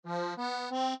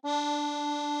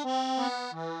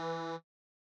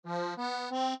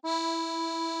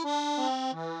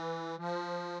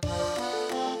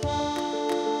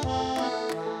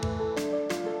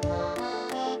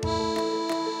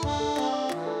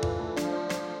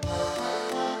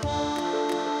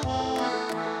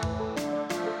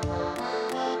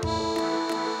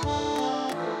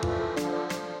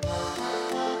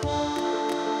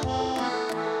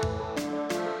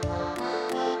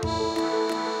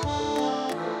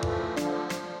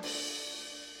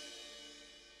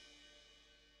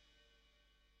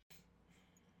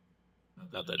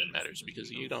Not that it matters, because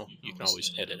you can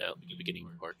always edit out the beginning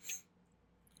part.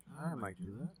 I might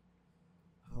do that.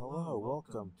 Hello,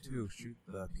 welcome to Shoot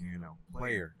the Piano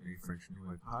Player, a French New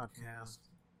Wave podcast.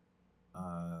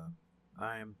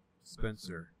 I'm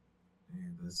Spencer,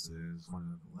 and this is one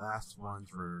of the last ones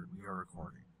we are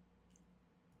recording.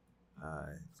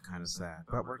 It's kind of sad,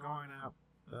 but we're going out.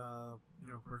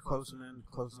 We're closing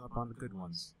up on the good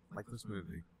ones, like this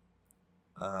movie.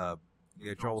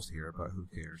 Yeah, Joel's here, but who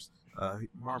cares?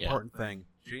 More important thing,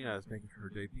 Gina is making her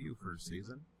debut for the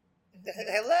season.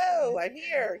 Hello, I'm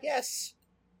here. Yes.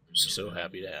 We're so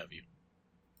happy to have you.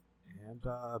 And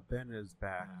Ben is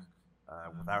back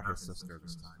without his sister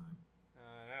this time.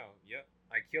 Yep.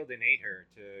 I killed and ate her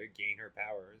to gain her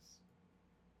powers.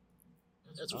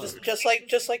 That's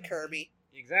Just like Kirby.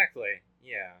 Exactly.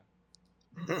 Yeah.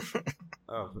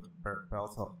 Better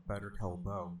tell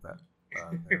Bo that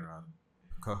their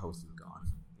co-host is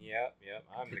gone. Yep.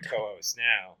 I'm the co-host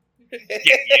now. Get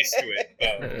used to it,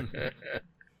 Bo.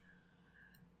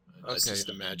 I just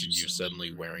imagine you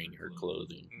suddenly wearing her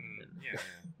clothing. Yeah.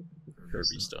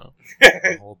 Kirby stuff.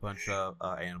 A whole bunch of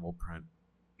animal print.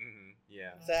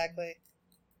 Yeah. Exactly.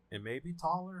 And maybe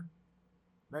taller.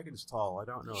 Megan's tall. I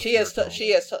don't know. She is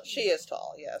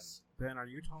tall. Yes. Ben, are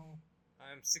you tall?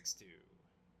 I'm 6'2".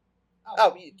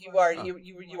 Oh, you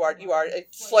are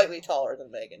slightly taller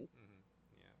than Megan. Yeah.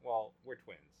 Well, we're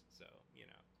twins, so you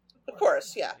know. Of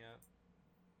course, yeah.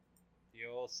 The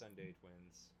old Sunday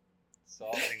twins,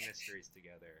 solving mysteries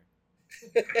together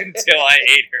until I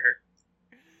ate her.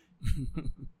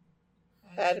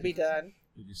 Had to be done.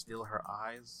 Did you steal her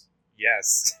eyes?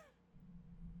 Yes.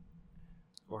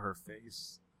 Or her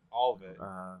face? All of it.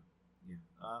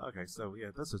 Yeah. Okay, so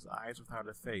this is Eyes Without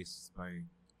a Face by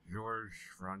Georges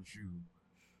Franju.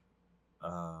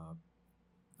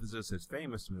 This is his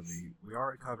famous movie. We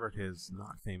already covered his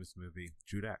not famous movie,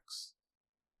 Jude X,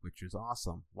 which is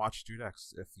awesome. Watch Jude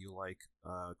X if you like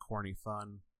corny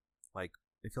fun. Like,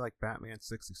 if you like Batman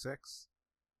 66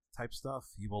 type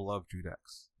stuff, you will love Jude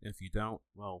X. If you don't,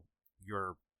 well,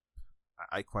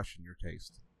 I question your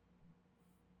taste.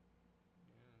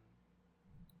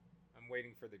 I'm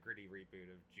waiting for the gritty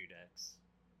reboot of Jude X.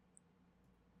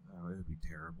 Oh, it would be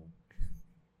terrible.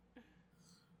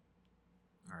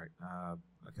 Alright,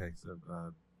 okay, so,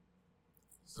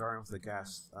 starting with the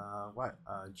guests,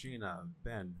 Gina,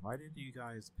 Ben, why did you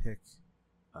guys pick,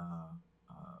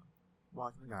 well,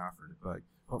 I think I offered it, but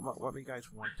what do you guys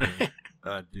want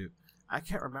to, do? I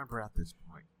can't remember at this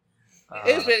point.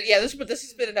 This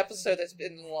has been an episode that's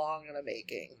been long in the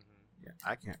making. Yeah,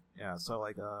 I can't, so,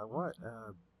 what,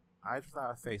 Eyes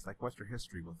Without a Face, what's your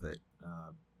history with it?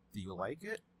 Do you like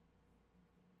it?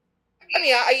 I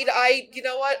mean, I you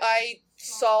know what? I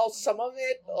saw some of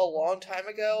it a long time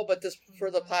ago, but this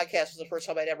for the podcast was the first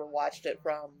time I'd ever watched it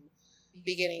from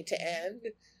beginning to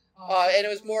end. And it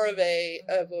was more of a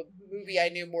movie I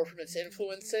knew more from its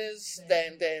influences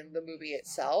than the movie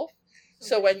itself.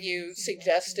 So when you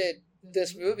suggested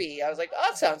this movie, I was like, oh,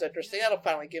 that sounds interesting. That'll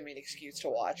finally give me an excuse to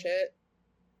watch it.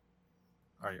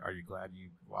 Are you glad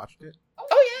you watched it?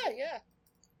 Oh, yeah.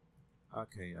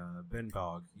 Okay, Ben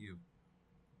Dog, you.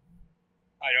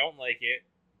 I don't like it. ...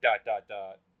 I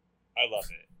love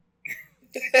it.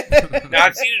 Now,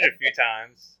 I've seen it a few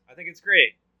times. I think it's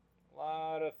great. A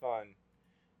lot of fun.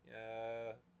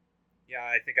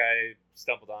 I think I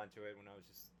stumbled onto it when I was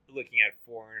just looking at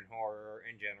foreign horror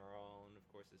in general. And, of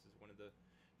course, this is one of the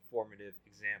formative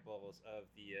examples of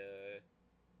the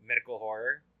medical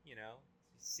horror, It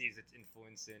sees its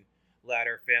influence in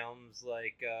latter films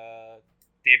like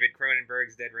David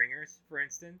Cronenberg's Dead Ringers, for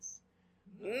instance.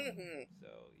 Mm-hmm. So,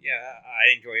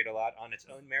 I enjoy it a lot on its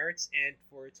own merits and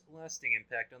for its lasting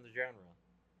impact on the genre.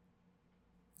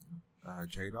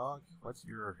 J-Dog, what's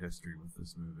your history with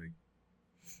this movie?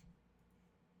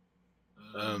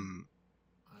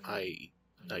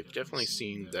 I've definitely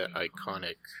seen that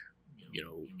iconic,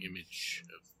 image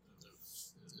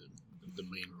of the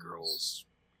main girl's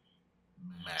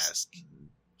mask.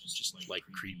 Just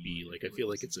creepy. I feel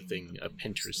like it's a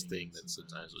Pinterest thing that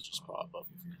sometimes will just pop up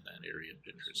in that area of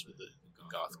Pinterest with the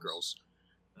goth girls.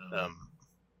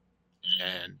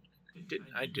 And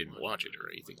I didn't watch it or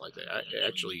anything like that.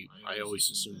 I always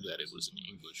assumed that it was in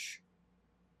English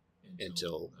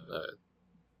until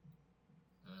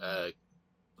a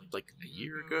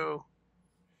year ago.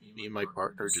 Me and my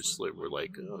partner just were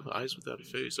like, oh, Eyes Without a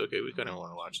Face. Okay, we kind of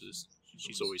want to watch this.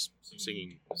 She's always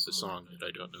singing the song that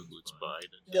I don't know who it's by.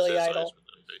 Billy Idol.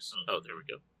 Oh, there we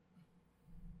go.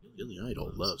 Billy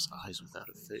Idol loves Eyes Without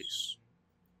a Face.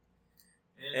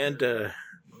 And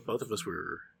both of us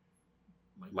were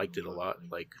liked it a lot,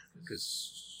 like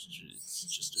because it's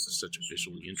just such a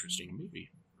visually interesting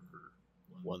movie for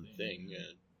one thing,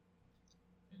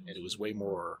 and it was way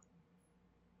more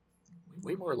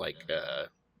like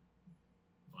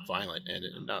violent,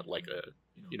 and not like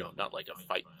not like a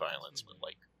fight violence, but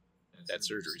like that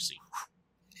surgery scene.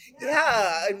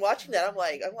 Yeah, and watching that, I'm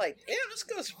like, damn, this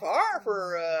goes far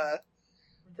for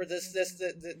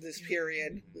this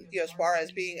period. You know, as far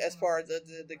as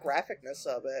the graphicness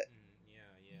of it.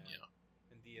 Yeah.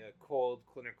 And the cold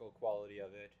clinical quality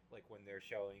of it, like when they're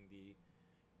showing the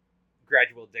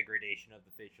gradual degradation of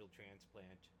the facial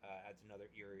transplant, adds another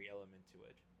eerie element to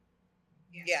it.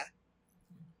 Yeah.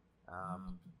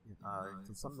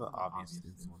 Some of the obvious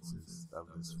influences of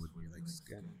this would be like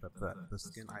skin, the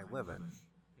skin I live in.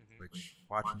 Which,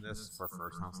 watching this for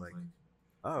first time, I was like,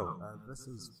 oh, this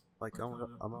is like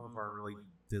Almodovar really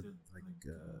did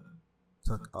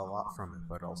took a lot from it,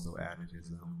 but also added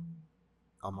his own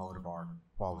Almodovar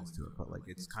qualities to it. But like,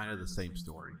 it's kind of the same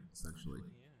story essentially,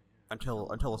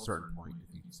 until a certain point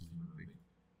if you've seen the movie.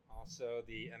 Also,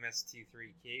 the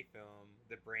MST3K film,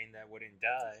 The Brain That Wouldn't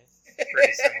Die,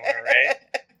 pretty similar, right?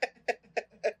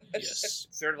 Yes.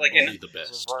 It's sort of like Only in the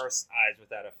best. reverse Eyes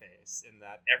Without a Face, in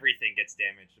that everything gets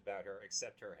damaged about her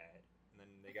except her head. And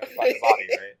then they gotta find the body,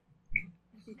 right?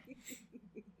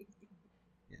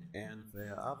 And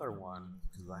the other one,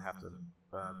 because I have to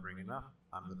bring it up,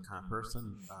 I'm the kind of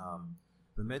person,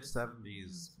 the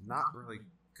mid-70s, not really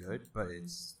good, but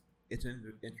it's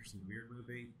an interesting, weird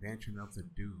movie, Mansion of the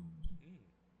Doomed.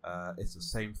 It's the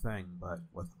same thing, but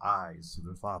with eyes, so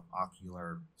there's a lot of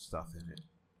ocular stuff in it.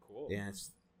 Cool. And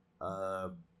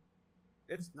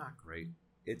it's not great.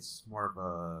 It's more of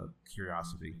a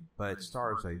curiosity, but it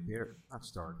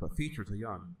features a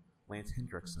young Lance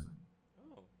Hendrickson.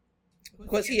 Oh.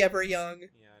 Was he ever young?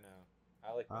 Yeah, I know.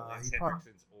 I like when Lance he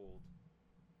Hendrickson's old.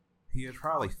 He was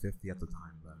probably 50 at the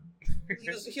time then. He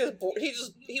was just born He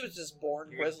was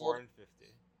grizzled. born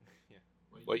 50. Yeah.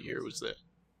 What year was that?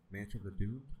 Mansion of the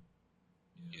Doomed?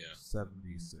 Yeah.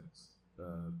 76.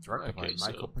 Directed by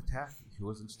Michael Pataki, who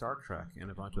was in Star Trek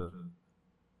and a bunch of.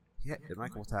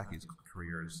 Michael Pataki's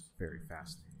career is very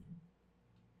fascinating.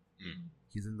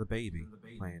 He's in The Baby,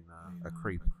 playing a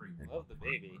creep. Love The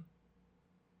Baby.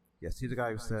 Yes, he's the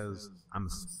guy who says, "I'm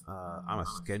a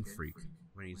skin freak"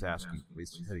 when he's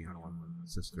hitting on one of the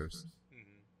sisters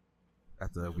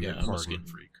at the weird I'm party. a skin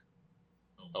freak.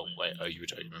 Oh, wait, you were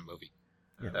talking about a movie.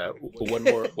 Yeah.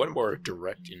 One more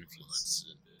direct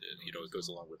influence. It goes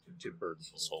along with Tim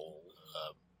Burton's whole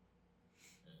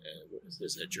what is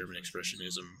this, German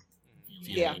expressionism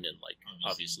feeling, and like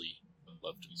obviously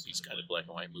loved these kind of black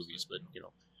and white movies, but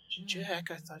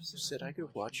Jack, I thought you said I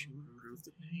could watch you improve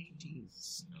the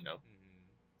paintings.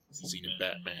 Scene in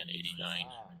Batman '89,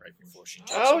 right before she.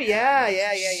 Oh yeah.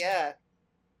 Again,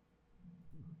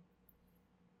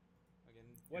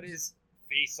 what is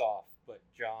Face Off but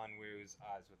John Woo's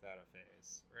Eyes Without a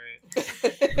Face, right?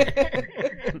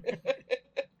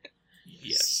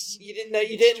 Yes. You didn't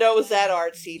know it was that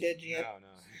artsy, did you? No.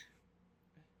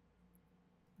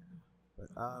 But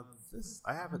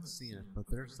I haven't seen it, but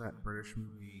there's that British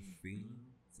movie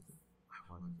Fiend.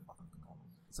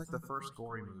 It's like the first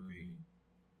gory movie.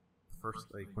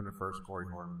 One of the first gory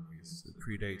horror movies. It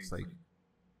predates like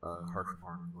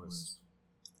Harshborn was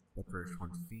the British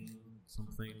one, Fiend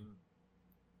something.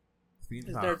 Fiend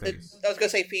Without a Face. I was gonna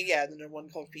say Fiend, yeah, and then there's one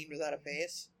called Fiend Without a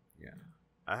Face. Yeah,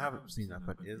 I haven't seen that,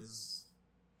 but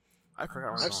I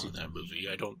forgot. I've seen that movie.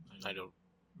 I don't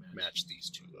match these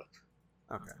two up.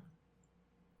 Okay.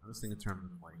 I was thinking in terms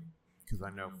of like, because I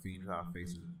know Fiend Without a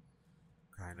Face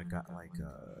kind of got like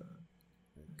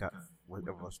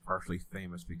it was partially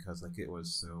famous because like it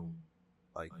was so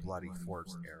like bloody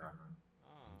Ford's era.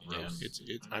 Oh. Yeah, it's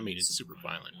super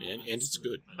violent and it's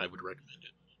good. I would recommend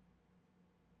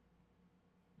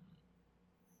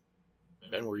it.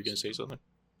 Ben, were you gonna say something?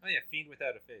 Oh yeah, Fiend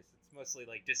Without a Face. It's mostly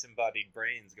like disembodied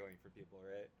brains going for people,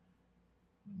 right?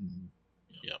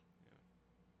 Yeah.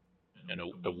 And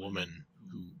a woman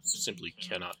who simply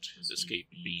cannot escape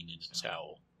being in a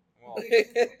towel. Well,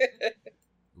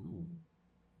 Ooh.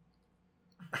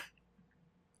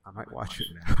 I might watch it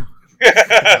now.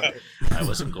 I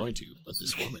wasn't going to, but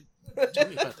this woman. Tell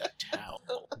me about that towel.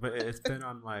 But it's been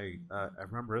on my. I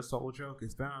remember this old joke.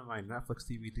 It's been on my Netflix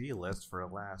DVD list for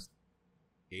the last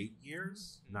 9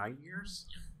 years.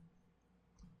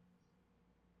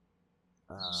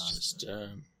 It's just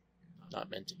not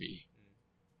meant to be.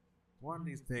 One of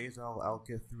these days, I'll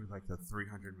get through like the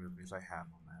 300 movies I have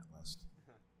on that list.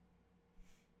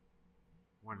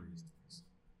 One of these days.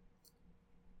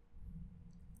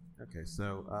 Okay,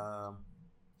 so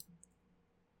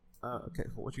Okay,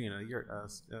 well, Gina, you're the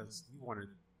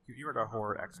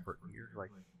horror expert. You're like,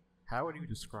 how would you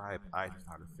describe Eyes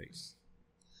Without a Face?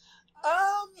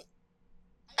 I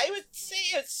would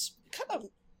say it's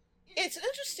an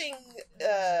interesting.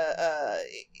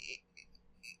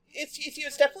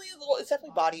 It's definitely it's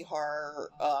definitely body horror.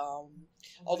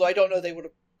 Although I don't know they would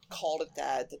have called it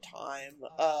that at the time.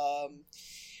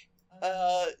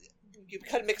 You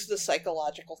kind of mix the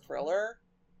psychological thriller.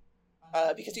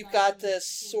 Because you've got this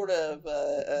sort of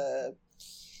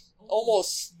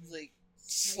almost like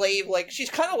slave, like she's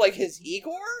kind of like his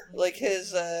Igor, like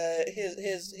his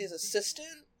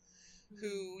assistant,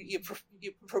 who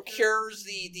procures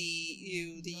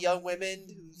the young women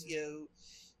who's he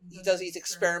does these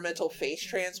experimental face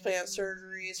transplant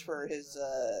surgeries for his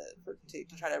to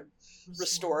try to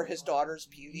restore his daughter's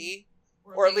beauty,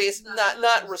 or at least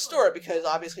not restore it, because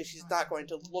obviously she's not going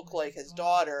to look like his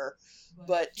daughter,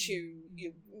 but to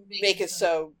make it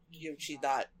so she's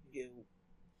not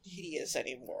hideous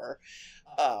anymore.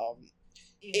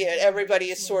 And everybody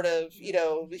is sort of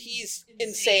he's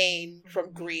insane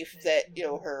from grief that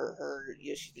her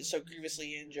she's been so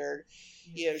grievously injured.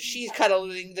 She's kind of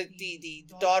losing the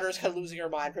daughter's kind of losing her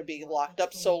mind from being locked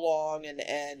up so long,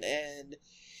 and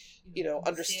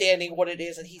understanding what it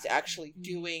is that he's actually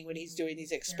doing when he's doing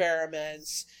these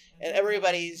experiments. And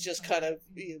everybody's just kind of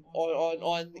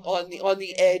on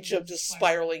the edge of just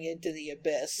spiraling into the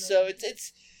abyss. So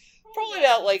it's probably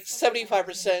about like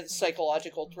 75%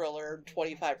 psychological thriller,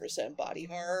 25% body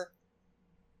horror.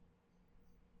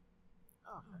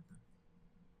 Oh.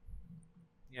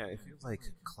 Yeah, it feels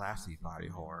like classy body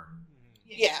horror.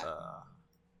 Yeah.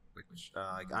 Which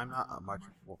like I'm not much.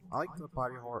 Well, I like the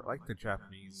body horror. I like the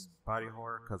Japanese body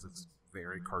horror because it's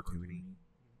very cartoony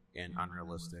and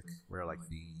unrealistic, where like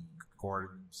the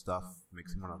gore stuff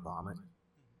makes me want to vomit.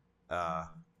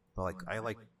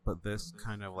 But this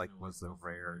kind of like was the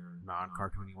rare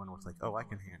non-cartoony one where it's like, oh, I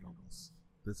can handle this.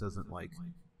 This doesn't make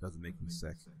me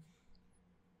sick.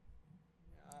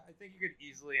 I think you could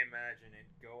easily imagine it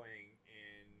going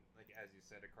in, like as you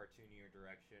said, a cartoonier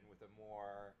direction with a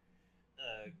more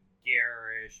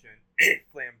garish and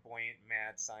flamboyant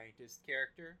mad scientist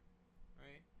character,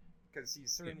 right? Because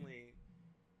he's certainly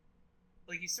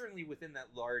within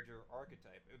that larger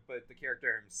archetype, but the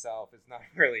character himself is not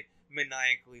really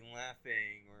maniacally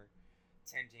laughing or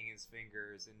tenting his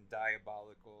fingers in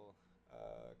diabolical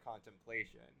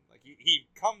contemplation. Like he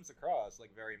comes across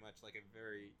like very much like a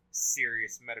very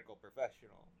serious medical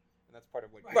professional, and that's part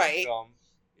of what gives the film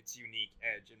its unique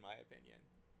edge, in my opinion.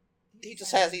 He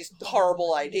just has these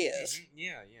horrible ideas.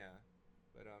 Yeah.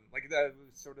 But like the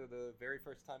very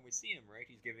first time we see him, right?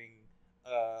 He's giving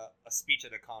a speech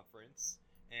at a conference,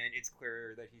 and it's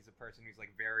clear that he's a person who's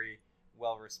like very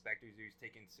well respected, who's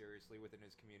taken seriously within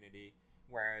his community.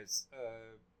 Whereas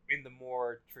in the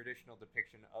more traditional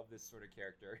depiction of this sort of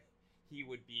character, he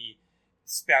would be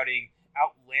spouting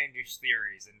outlandish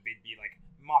theories, and they'd be like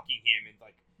mocking him, and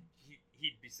like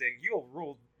he'd be saying, "You'll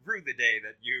rue the day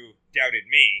that you doubted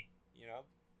me,"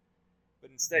 But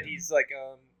instead, he's like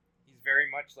he's very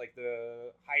much like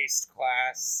the highest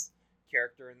class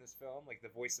character in this film, like the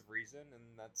voice of reason,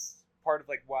 and that's part of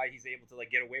like why he's able to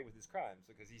like get away with his crimes,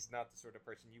 because he's not the sort of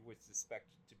person you would suspect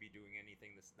to be doing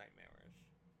anything this nightmarish.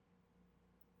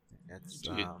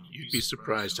 You'd be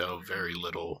surprised how very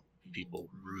little people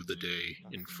rue the day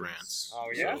in France.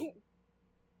 Oh yeah. So,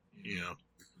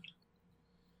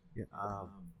 yeah.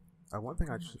 One thing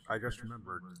I just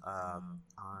remembered, I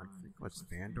think it was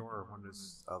Fandor or one of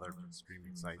his other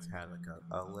streaming sites had like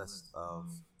a list of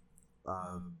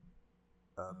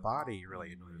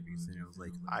body-related movies, and it was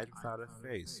like Eyes Without a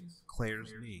Face,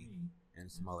 Claire's Knee,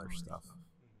 and some other stuff.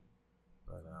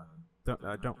 But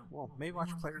maybe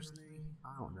watch Claire's Knee.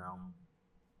 I don't know.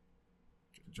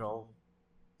 Joel,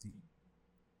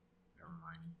 never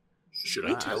mind. Should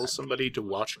I tell somebody to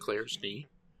watch Claire's Knee?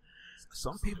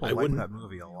 Some people like that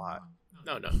movie a lot.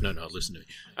 No. Listen to me.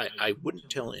 I wouldn't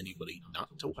tell anybody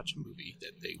not to watch a movie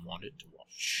that they wanted to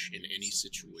watch in any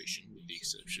situation, with the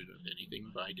exception of anything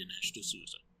by Dinesh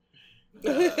D'Souza.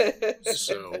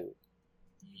 So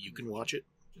you can watch it,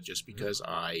 just because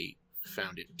I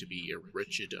found it to be a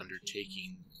wretched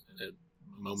undertaking.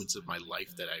 Moments of my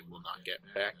life that I will not get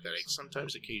back, that I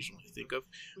sometimes occasionally think of,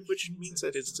 which means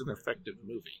that it's an effective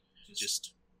movie,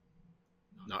 just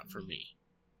not for me.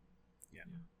 Yeah.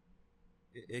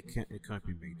 It can't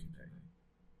be made today.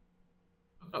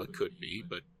 Oh, it could be,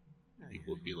 but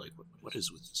people would be like, what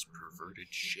is with this perverted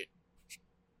shit?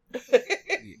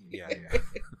 Yeah.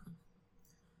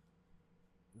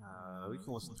 We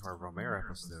can listen to our Romero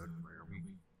episode where we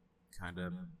kind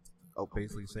of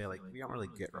basically say like we don't really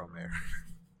get Romero.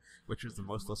 which is the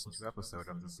most listened to episode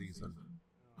of the season.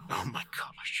 Oh my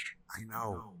gosh. I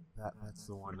know that's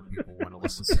the one that people want to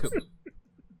listen to.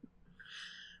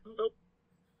 Well,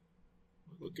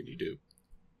 what can you do?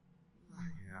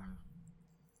 Yeah.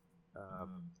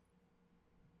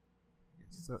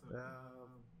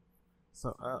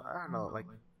 So I don't know. Like,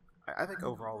 I think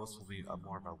overall this will be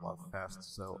more of a love fest.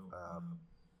 So,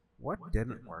 what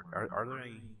didn't work? Are there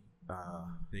any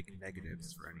big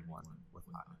negatives for anyone with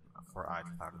for Eyes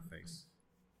Without a Face?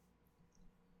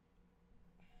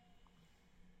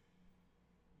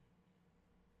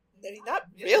 I mean, not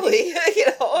really. You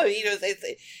know, I mean,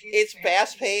 it's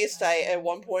fast paced. At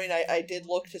one point I did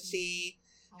look to see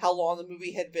how long the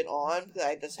movie had been on.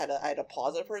 I just had to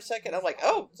pause it for a second. I'm like,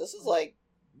 oh, this is like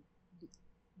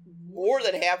more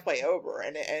than halfway over,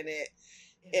 and it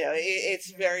you know it's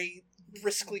very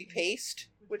briskly paced,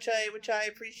 which I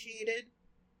appreciated.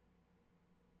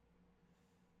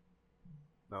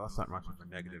 No, that's not much of a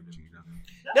negative, Gina.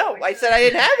 No, I said I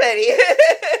didn't have any.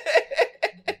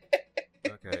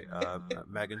 Okay,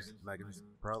 Megan's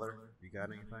brother, you got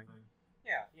anything?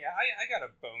 Yeah, I got a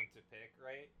bone to pick,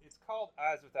 right? It's called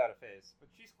Eyes Without a Face, but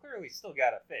she's clearly still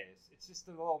got a face. It's just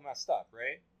a little messed up,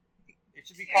 right? It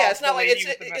should be called it's not The like Lady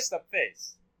with the Messed Up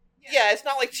Face. Yeah, it's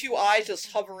not like two eyes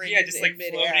just hovering. Yeah, just like in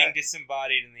midair. floating,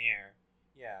 disembodied in the air.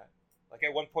 Yeah, like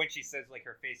at one point she says like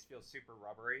her face feels super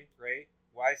rubbery, right?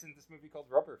 Why isn't this movie called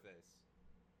Rubber Face?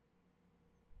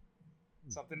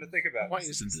 Something to think about. Why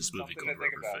isn't this movie Something called to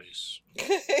think Rubber about. Face?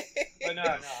 But no,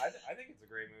 I think it's a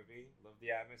great movie. Love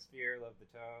the atmosphere, love the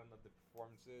tone, love the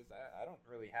performances. I don't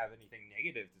really have anything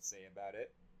negative to say about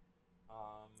it.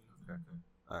 Okay.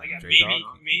 Like,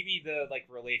 J-Dog? maybe the like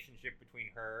relationship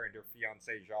between her and her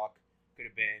fiance Jacques could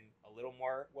have been a little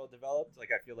more well developed.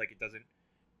 Like I feel like it doesn't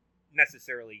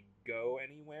necessarily go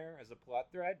anywhere as a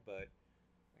plot thread, but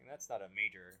I mean, that's not a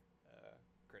major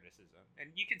criticism.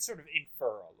 And you can sort of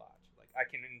infer a lot. Like I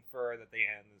can infer that they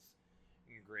had this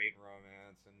great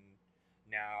romance, and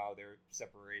now they're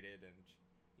separated, and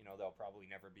you know they'll probably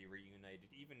never be reunited,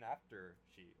 even after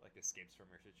she like escapes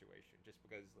from her situation, just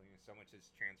because so much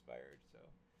has transpired. So.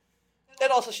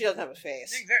 And also, she doesn't have a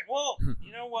face. Exactly. Well,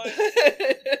 you know what?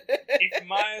 If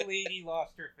my lady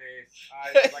lost her face,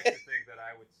 I would like to think that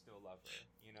I would still love her.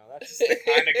 You know, that's just the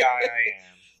kind of guy I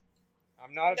am.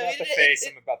 I'm not about the face.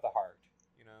 I'm about the heart.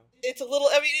 You know. It's a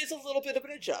little. I mean, it's a little bit of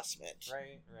an adjustment.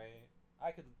 Right.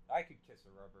 I could kiss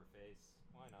a rubber face.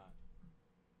 Why not?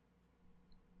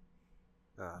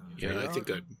 Yeah, I think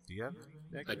do you have any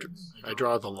I negatives?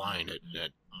 draw the line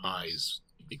at eyes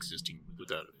existing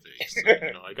without a face. So,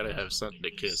 you know, I gotta have something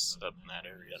to kiss up in that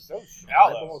area. So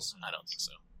shallow. Eyeballs? I don't think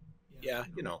so. Yeah,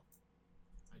 you know,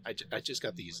 I just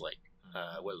got these like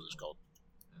what was it called?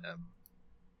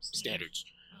 Standards.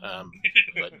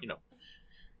 But you know,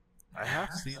 I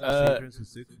have seen a Shingen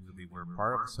Suzuki movie where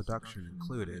part of the seduction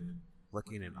included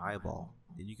licking an eyeball,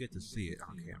 and you get to see it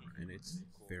on camera, and it's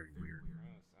very weird.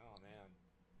 Oh man,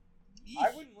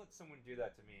 I wouldn't let someone do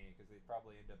that to me because they'd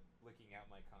probably end up licking out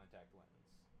my contact lens,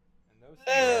 and those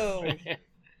things are expensive.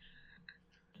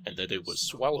 and that it would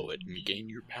swallow it and gain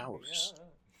your powers.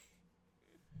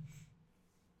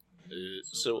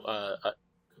 Yeah.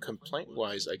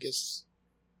 Complaint-wise, I guess,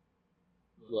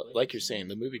 like you're saying,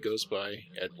 the movie goes by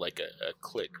at like a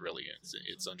click. Really,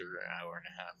 it's under an hour and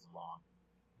a half long,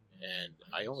 and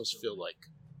I almost feel like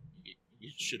it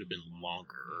should have been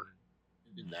longer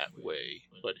in that way.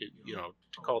 But you know,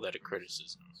 to call that a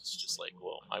criticism, it's just like,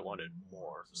 well, I wanted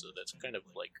more, so that's kind of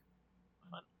like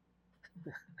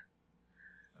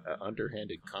an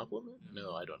underhanded compliment.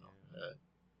 No, I don't know.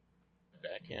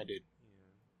 Backhanded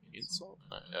insult.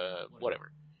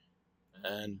 Whatever.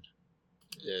 And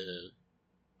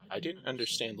I didn't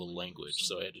understand the language,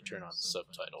 so I had to turn on the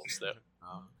subtitles.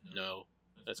 No,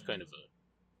 that's kind of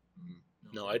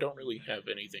a... No, I don't really have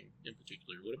anything in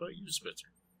particular. What about you, Spencer?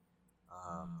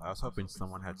 I was hoping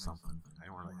someone had something. I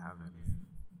don't really have any.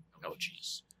 Oh,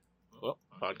 jeez. Well,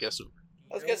 podcast over.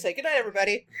 I was gonna say goodnight,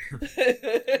 everybody.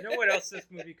 You know what else this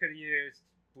movie could have used?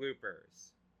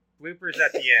 Bloopers. Bloopers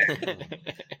at the end.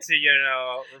 To, you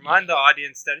know, remind the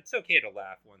audience that it's okay to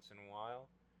laugh once in a while.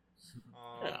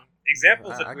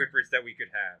 Examples of bloopers that we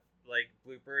could have. Like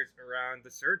bloopers around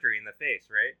the surgery in the face,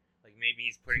 right? Like maybe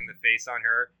he's putting the face on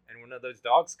her and one of those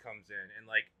dogs comes in and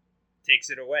like takes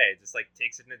it away. Just like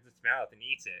takes it into its mouth and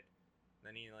eats it. And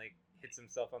then he like hits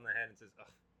himself on the head and says,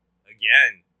 "Ugh,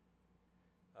 again."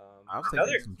 I was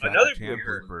thinking another some Jackie Chan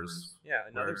bloopers. Yeah,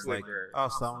 another It's like, blooper. oh,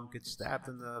 someone gets stabbed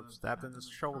in the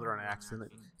shoulder on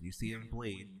accident. You see him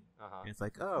bleed, and it's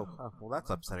like, oh, well, that's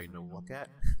upsetting to look at.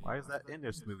 Why is that in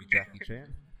this movie, Jackie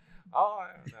Chan? Oh,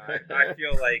 I don't know. I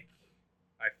feel like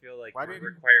I feel like Why we're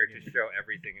didn't- required to show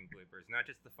everything in bloopers, not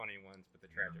just the funny ones, but the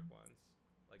tragic ones.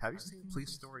 Like, Have you seen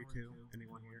Police Story 2?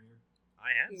 Anyone here?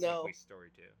 I have seen No. Police Story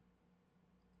 2.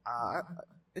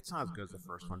 It's not as good as the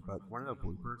first one, but one of the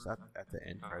bloopers at the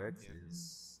end Oh, credits yeah.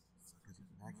 is it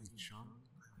Maggie Chung?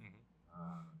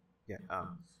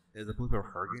 Mhm. There's a blooper of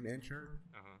her getting injured,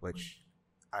 Uh-huh. which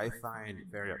I find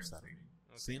very upsetting.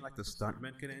 Okay. Seeing like the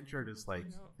stuntmen get injured is like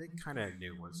they kind of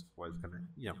knew was gonna,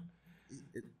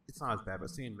 it's not as bad, but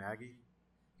seeing Maggie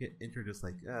get injured is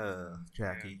like,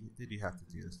 Jackie, did you have to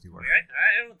do this to her? Like,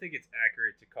 I don't think it's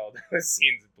accurate to call those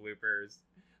scenes bloopers.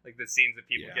 Like the scenes of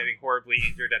people Yeah. getting horribly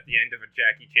injured at the end of a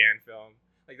Jackie Chan film.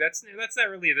 Like that's not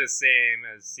really the same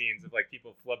as scenes of like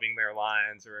people flubbing their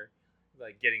lines or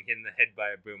like getting hit in the head by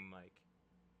a boom mic.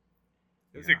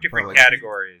 Those Yeah, are different but, like,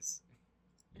 categories.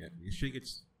 Yeah, she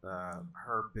gets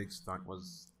her big stunt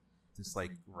was this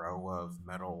like row of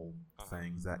metal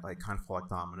things that like kind of fall like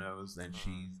dominoes, and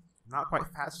she's not quite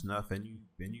fast enough, and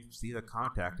you see the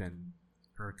contact and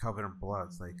her covered in blood.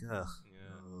 It's like, ugh.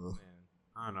 Yeah, ugh. man.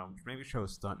 I don't know. Maybe show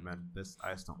stuntmen.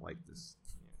 I just don't like this.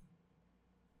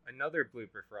 Another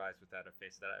blooper for Eyes Without a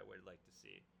Face that I would like to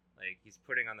see. Like, he's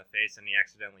putting on the face and he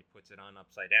accidentally puts it on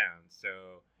upside down.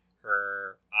 So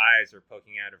her eyes are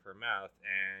poking out of her mouth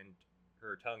and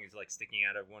her tongue is, like, sticking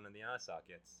out of one of the eye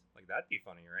sockets. Like, that'd be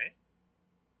funny, right?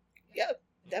 Yeah,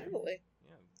 definitely.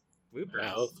 Yeah. Bloopers.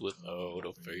 Mouth without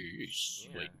a face.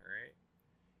 Yeah, Like, right?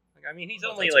 Like, I mean, he's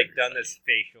Oh, only, that's like, a weird done this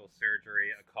facial surgery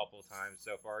a couple times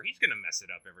so far. He's gonna mess it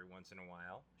up every once in a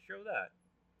while. Show that.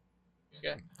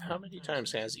 yeah. How many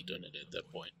times has he done it at that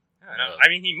point? I don't know. I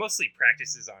mean, he mostly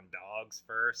practices on dogs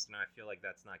first, and I feel like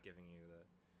that's not giving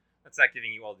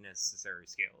you all the necessary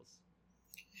skills.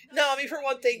 No, I mean, for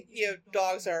one thing,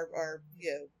 dogs are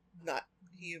not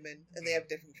human, and they have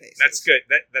different faces. That's good.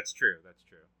 That's true. That's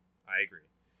true. I agree.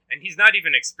 And he's not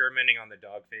even experimenting on the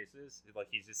dog faces. Like,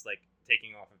 he's just like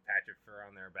taking off a patch of fur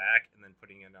on their back and then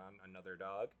putting it on another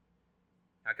dog.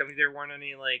 How come there weren't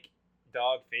any like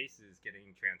dog faces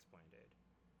getting transplanted?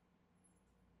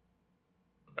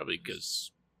 Probably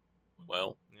because,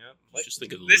 well, Yeah. just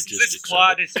think of the This logistics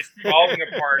plot of it. is just falling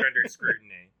apart under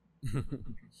scrutiny.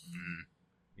 Mm.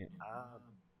 Yeah,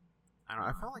 I don't know.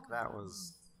 I felt like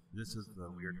this is the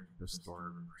weird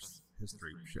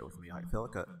history shit with me. I feel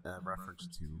like a reference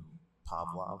to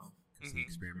Pavlov because he Mhm.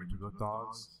 experimented with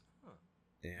dogs. Huh.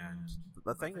 And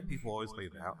the thing that people always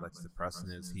leave out that's depressing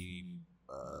is he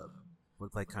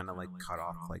would like kind of like cut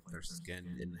off like their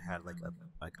skin and had like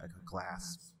a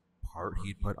glass part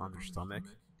he'd put on their stomach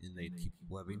and they'd keep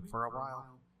living for a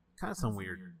while. Kind of some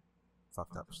weird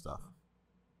fucked up stuff.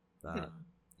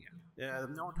 Yeah,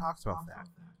 no one talks about that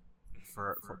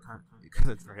because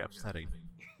it's very upsetting.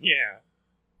 Yeah.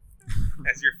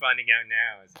 As you're finding out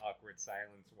now, as awkward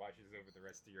silence washes over the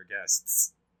rest of your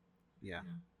guests. Yeah,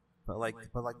 but like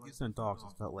using dogs,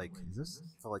 it felt like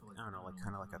I don't know, like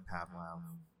kind of like a Pavlov.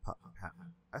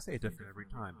 I say it different every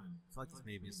time. I feel like this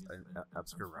maybe is an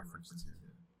obscure reference to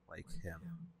like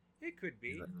him. It could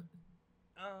be. Is it-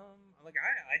 Like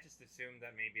I just assumed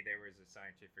that maybe there was a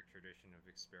scientific tradition of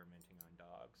experimenting on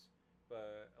dogs,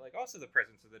 but like also the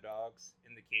presence of the dogs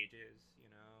in the cages,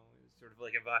 is sort of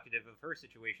like evocative of her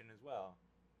situation as well.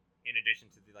 In addition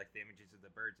to the images of the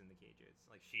birds in the cages,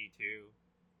 like she too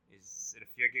is a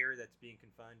figure that's being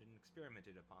confined and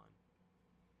experimented upon.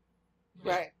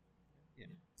 Right. Yeah.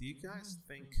 Do you guys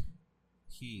think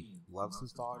he loves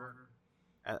his daughter?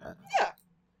 Yeah,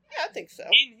 I think so.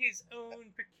 In his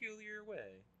own peculiar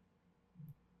way.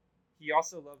 He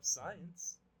also loves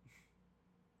science.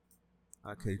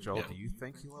 Okay, Joel, Yeah. do you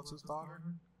think he loves his daughter?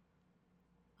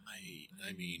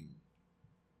 I mean,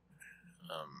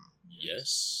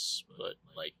 yes, but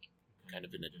like kind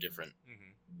of in a different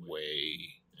Mm-hmm.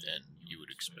 way than you would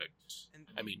expect. And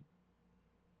I mean,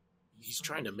 he's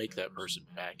trying to make that person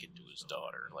back into his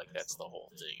daughter. Like, that's the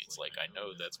whole thing. It's like, I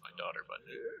know that's my daughter, but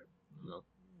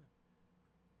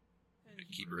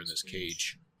keep her in this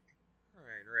cage.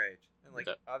 Right. And like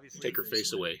obviously Take her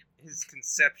face away. his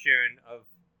conception of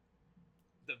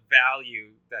the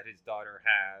value that his daughter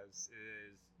has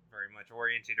is very much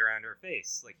oriented around her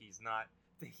face. Like, he's not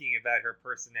thinking about her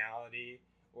personality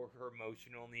or her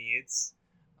emotional needs.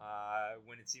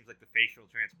 When it seems like the facial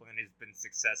transplant has been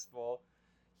successful,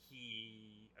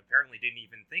 he apparently didn't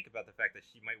even think about the fact that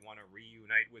she might want to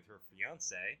reunite with her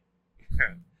fiance.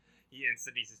 He's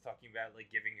just talking about like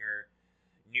giving her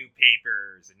new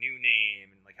papers, a new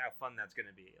name, and like how fun that's going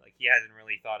to be. Like, he hasn't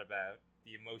really thought about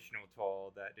the emotional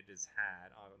toll that it has had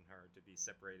on her to be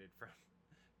separated from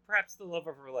perhaps the love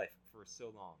of her life for so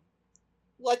long.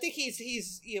 Well, I think he's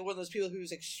one of those people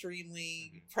who's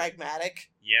extremely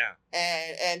pragmatic Yeah.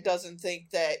 and doesn't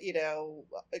think that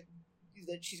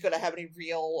that she's going to have any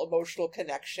real emotional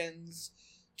connections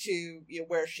to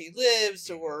where she lives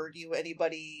or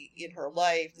anybody in her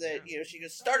life that she can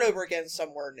start over again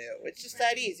somewhere new. It's just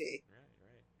that easy. Right,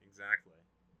 exactly.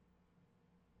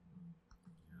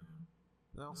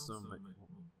 Also,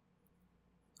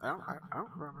 I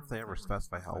don't remember if they ever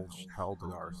specify how old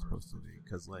they are supposed to be,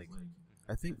 because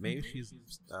I think maybe she's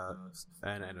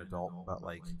an adult, but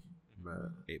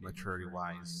maturity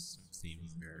wise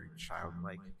seems very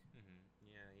childlike.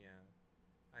 Yeah.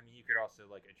 I mean, you could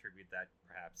also attribute that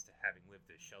perhaps to having lived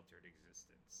a sheltered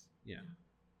existence. Yeah.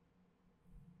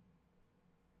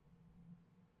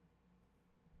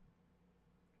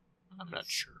 I'm not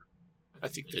sure. I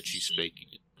think that she's faking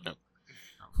it. No.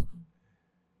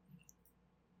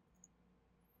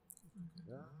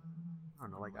 I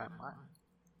don't know.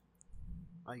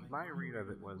 My read of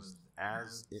it was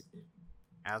as the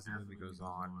movie goes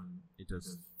on, it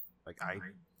just I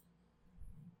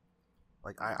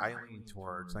lean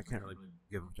towards, I can't really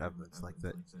give much evidence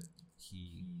that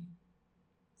he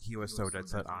was so dead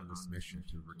set on this mission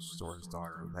to restore his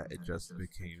daughter that it just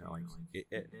became it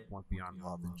went beyond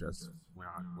love and just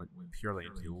went purely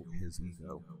into his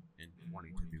ego and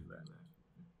wanting to do that.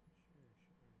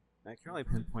 I can't really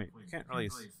pinpoint. I can't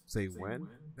really say when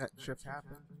that shift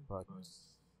happened, but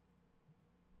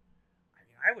I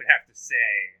mean, I would have to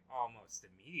say almost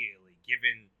immediately,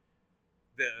 given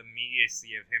the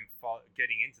immediacy of him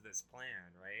getting into this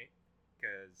plan, right?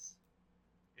 Because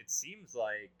it seems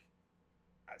like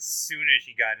as soon as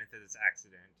he got into this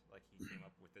accident, he came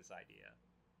up with this idea.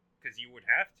 Because you would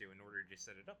have to in order to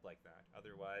set it up like that.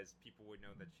 Otherwise, people would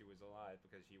know that she was alive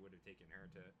because he would have taken her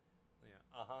to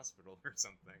a hospital or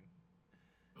something.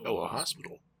 Oh, a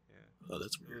hospital? Yeah. Oh,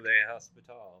 that's weird. Le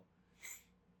Hospital.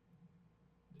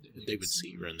 They would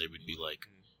see her and they would be like,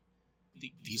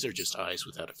 these are just eyes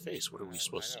without a face. What are we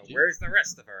supposed to do? Where's the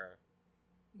rest of her?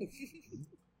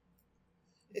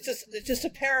 It's just a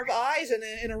pair of eyes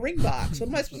in a ring box. What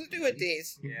am I supposed to do with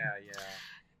these? Yeah.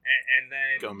 And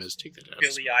then Gomez, take that out.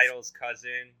 Billy Idol's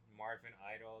cousin, Marvin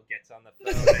Idol, gets on the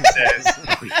phone and says,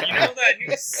 "You know that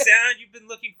new sound you've been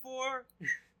looking for?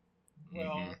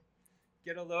 Well,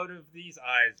 get a load of these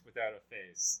eyes without a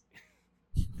face."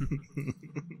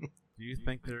 Do you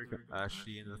think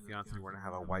she and the fiance were gonna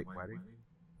have a white wedding?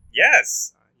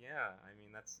 Yes. Yeah. I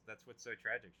mean, that's what's so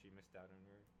tragic. She missed out on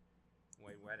her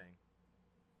white wedding.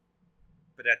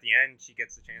 But at the end, she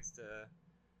gets a chance to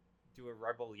do a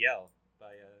rebel yell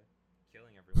by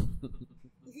killing everyone.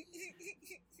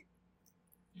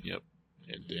 Yep.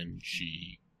 And then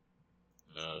she's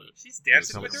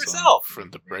dancing with herself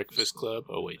from the Breakfast Club.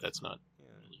 Oh wait, that's not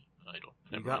really Idol.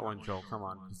 You got one, Joel. Come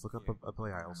on, just look up a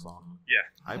Billy Idol song. Yeah.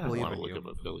 I believe want in to you. look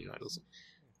up a Billy Idol song.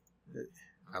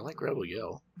 I like Rebel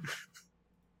Yell.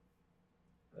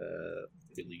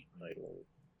 Billy Idol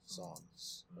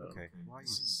songs. Okay. Why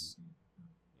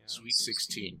Sweet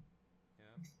 16.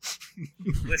 Yeah.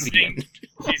 She's listening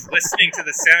to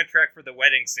the soundtrack for The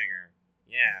Wedding Singer.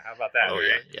 Yeah, how about that? Oh,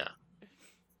 right? yeah.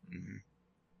 Mm-hmm.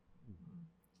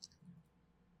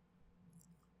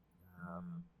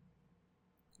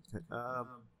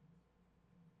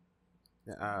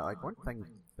 One thing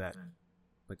that,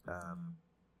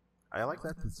 I like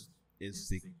that this is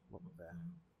the, what was that?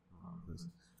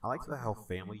 I like the whole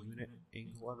family unit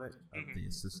angle of it, of the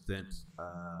assistant,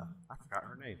 I forgot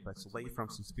her name, but it's a lady from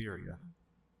Suspiria.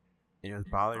 And it was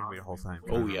bothering me the whole time.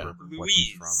 Oh, yeah.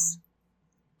 Louise.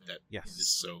 That Yes. is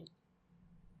so...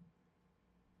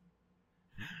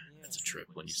 That's a trip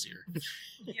when you see her.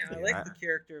 Yeah, I like the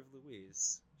character of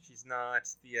Louise. She's not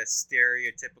the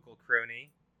stereotypical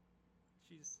crony.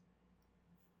 She's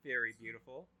very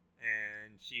beautiful,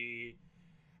 and she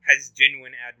has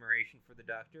genuine admiration for the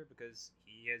Doctor because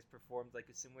he has performed a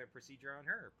similar procedure on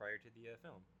her prior to the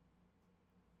film.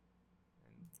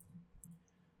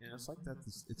 Yeah, it's like that.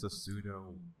 It's a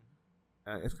pseudo.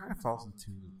 It kind of falls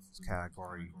into this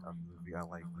category of movie I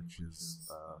like, which is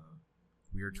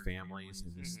weird families,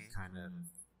 and this kind of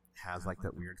has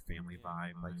that weird family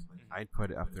vibe. I'd put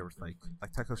it up there with like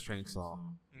Texas Chainsaw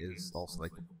is also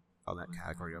on that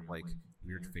category of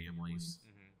weird families.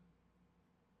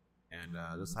 And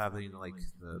just having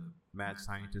the mad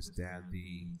scientist dad,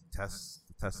 the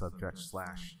test subject /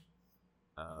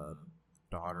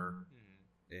 daughter,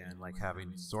 and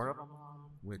having sort of a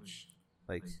mom, which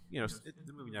the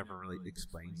movie never really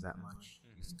explains that much.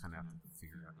 You just kind of have to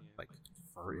figure out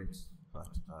for it, but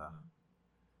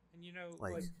and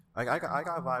I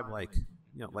got a vibe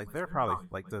they're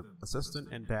probably the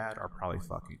assistant and dad are probably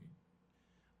fucking.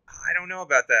 I don't know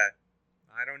about that.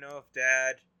 I don't know if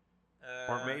Dad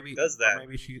or maybe does that.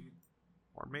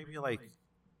 or maybe like,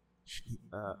 she,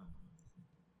 I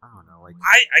don't know, like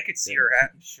I could see her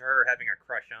having a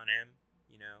crush on him,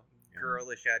 Yeah.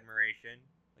 girlish admiration,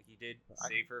 like he did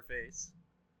save her face.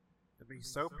 I mean,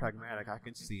 he's so pragmatic. I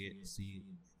can see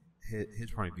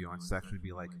his point of view on sex would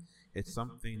be like, it's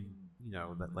something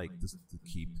that like this to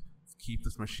keep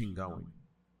this machine going.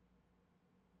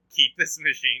 Keep this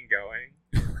machine going.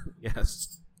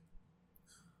 Yes.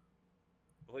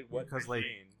 Like what Because,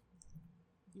 machine?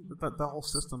 The whole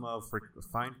system of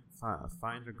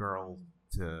find a girl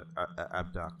to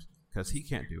abduct because he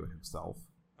can't do it himself.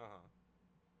 Oh,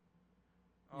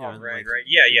 Yeah, and, right. like,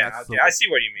 Yeah. that's Okay, the- I see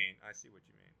what you mean.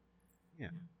 Yeah.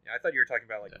 Yeah, I thought you were talking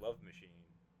about like Yeah. Love Machine.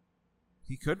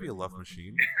 He could be a love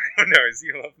machine. I don't know. Is he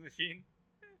a love machine?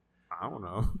 I don't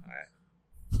know.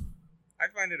 I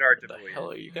find it hard What to the believe.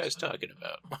 hell are you guys talking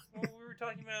about? Well, we were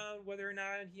talking about whether or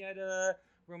not he had a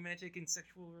romantic and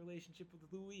sexual relationship with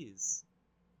Louise.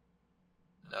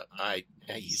 No,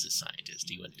 he's a scientist.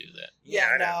 He wouldn't do that. Yeah,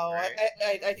 I know, no,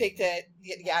 right? I think that.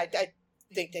 Yeah, I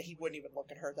think that he wouldn't even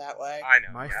look at her that way. I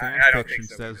know. My yeah, fan I don't fiction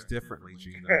think so says either. differently,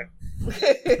 Gina.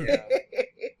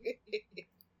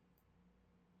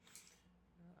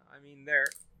 I mean,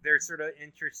 they're sort of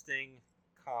interesting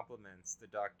compliments, the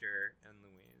Doctor and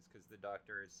Louise, because the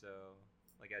Doctor is so,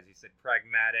 like as you said,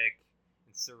 pragmatic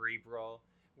and cerebral,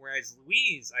 whereas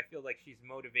Louise, I feel like she's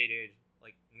motivated,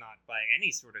 like not by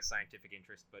any sort of scientific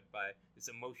interest, but by this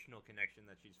emotional connection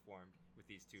that she's formed with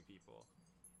these two people.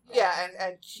 Yeah,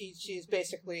 and she's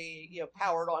basically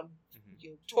powered on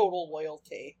total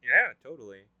loyalty. Yeah,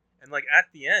 totally. And like at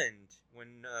the end,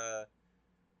 when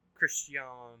Christian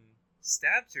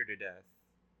stabs her to death,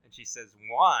 and she says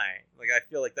why, like I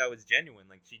feel like that was genuine.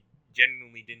 Like she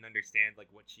genuinely didn't understand like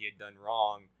what she had done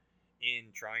wrong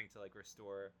in trying to like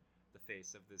restore the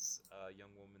face of this young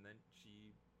woman that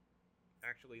she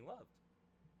actually loved.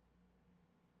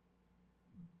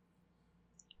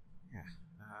 Yeah.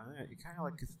 It kind of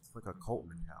like it's like a cult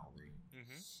mentality.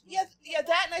 Mm-hmm. Yeah,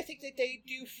 that, and I think that they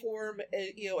do form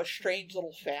a strange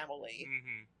little family,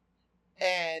 Mm-hmm.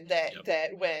 and that Yep.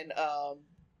 that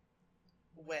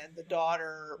when the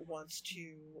daughter wants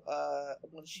to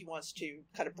when she wants to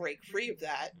kind of break free of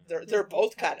that, they're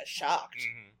both kind of shocked.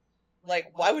 Mm-hmm.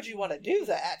 Like, why would you want to do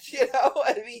that?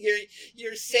 I mean,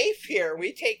 you're safe here.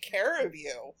 We take care of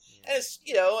you, and it's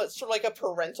it's sort of like a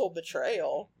parental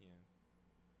betrayal. Yeah.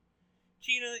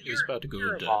 Gina, He was about to go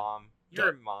you're into- a mom. You're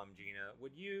a mom, Gina.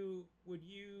 Would you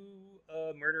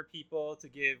murder people to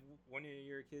give one of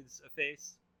your kids a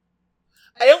face?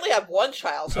 I only have one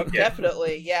child, so Okay.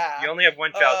 definitely, yeah. You only have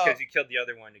one child because you killed the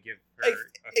other one to give her a face.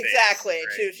 Exactly,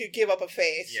 right? to give up a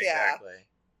face, yeah. Exactly.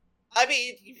 I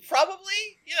mean,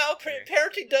 probably, Yeah.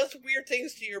 parenting does weird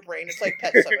things to your brain. It's like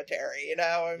Pet Cemetery,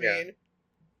 I Yeah. mean.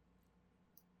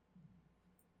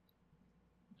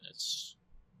 That's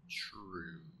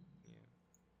true. Yeah.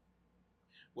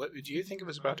 What do you think it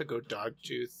was about to go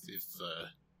dogtooth if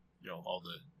all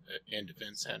the end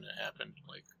events hadn't happened?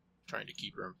 Like trying to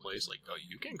keep her in place. Like, oh,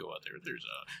 you can go out there. There's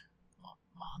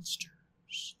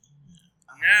monsters.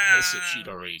 As if she'd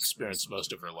already experienced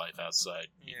most of her life outside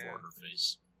before her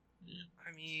face. Yeah.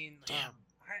 I mean, Damn.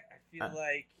 I feel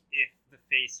like if the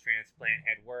face transplant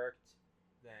had worked,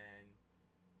 then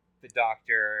the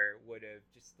doctor would have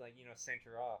just sent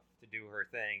her off to do her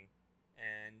thing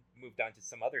and moved on to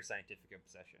some other scientific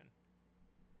obsession.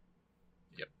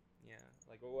 Yep. Yeah,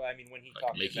 I mean, when he Like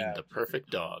talked making about the perfect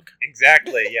dog.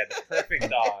 exactly, yeah, the perfect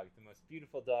dog, the most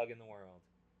beautiful dog in the world.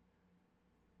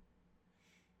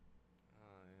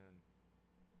 Oh man.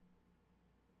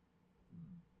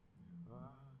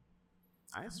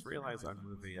 I just realized on a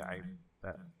movie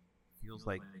that feels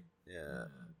like the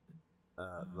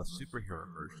superhero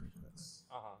version of this.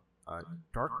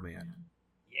 Darkman.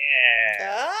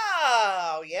 Yeah.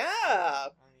 Oh, yeah. I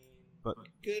mean, But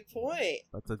Good point.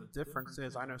 the difference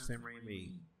is, I know Sam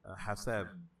Raimi has said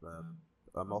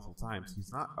multiple times,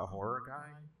 he's not a horror guy.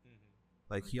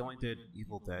 Like, he only did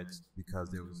Evil Dead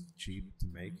because it was cheap to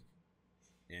make,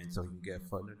 and so he can get a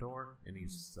foot in the door. And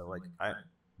he's so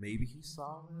maybe he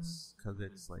saw this because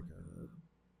it's like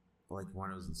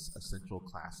one of those essential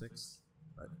classics,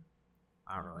 but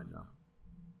I don't really know.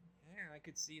 yeah, I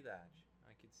could see that.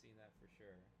 I could see that for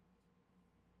sure.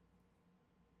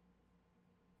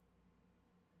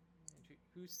 And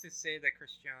who's to say that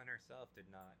Christiane herself did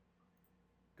not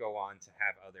go on to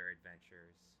have other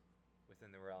adventures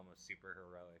within the realm of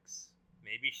superheroics?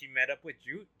 Maybe she met up with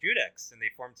Judex and they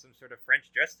formed some sort of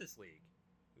French Justice League.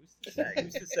 Who's to say?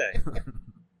 Who's to say?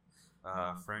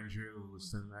 Franju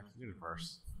Cinematic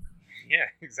Universe. Yeah,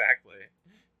 exactly.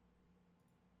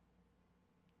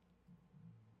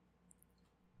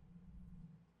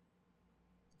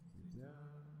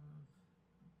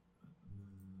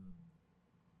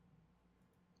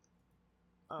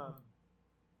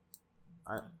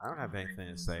 I don't have anything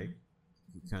to say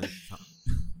because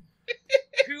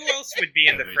Who else would be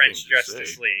in the Anything French to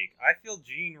Justice say. League? I feel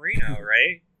Jean Reno,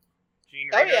 right? Jean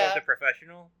Oh, Reno, yeah. the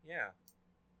professional. Yeah.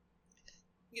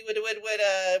 Would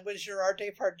Gerard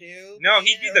Depardieu? No,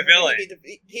 he'd be the villain.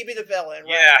 He'd be the villain.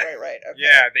 Yeah. Right. Okay.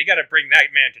 Yeah, they got to bring that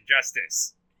man to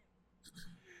justice.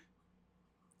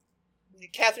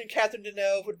 Catherine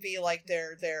Deneuve would be like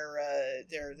their M.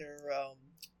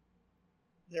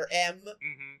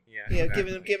 Mm-hmm. Yeah. You know,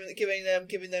 exactly.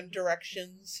 giving them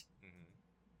directions. Mhm.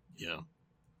 Yeah.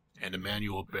 And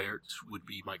Emmanuel Bert would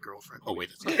be my girlfriend. Oh wait,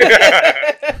 that's not.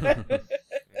 Yeah,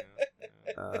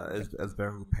 yeah. as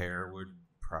Beverly Pear would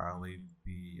probably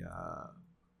be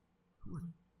who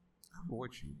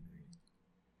would she be?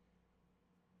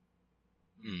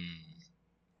 Hmm.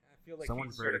 I feel like Someone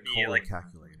she'd sort very of be cold like, and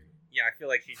calculating. yeah, I feel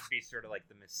like she'd be sort of like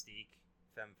the Mystique,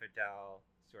 femme fatale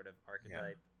sort of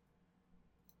archetype.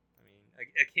 I mean,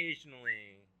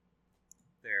 occasionally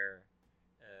their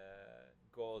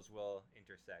goals will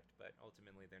intersect, but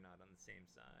ultimately they're not on the same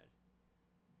side.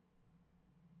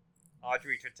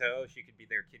 Audrey Tautou, she could be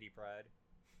their Kitty Pryde.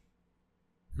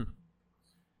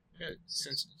 Yeah,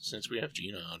 since we have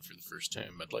Gina on for the first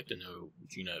time, I'd like to know,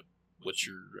 Gina, what's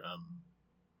your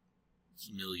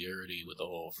familiarity with the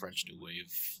whole French New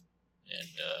Wave and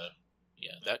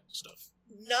that stuff?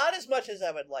 Not as much as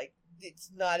I would like.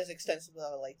 It's not as extensive as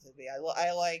I would like it to be. I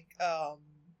like I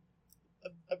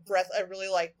really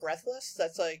like Breathless.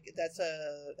 That's a.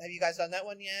 Have you guys done that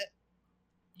one yet?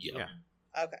 Yeah.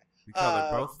 Okay. Because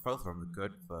they're both of them, the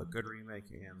good remake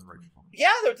and the original.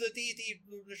 Yeah, the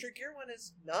Richard Gere one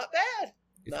is not bad.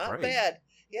 It's Not great. bad.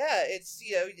 Yeah, it's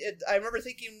I remember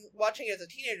watching it as a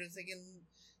teenager, thinking,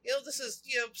 this is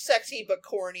sexy but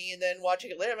corny, and then watching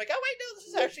it later, I'm like, oh wait, no, this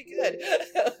is actually good.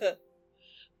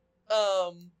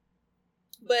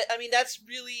 But I mean, that's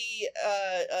really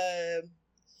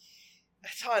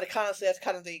honestly, that's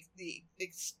kind of the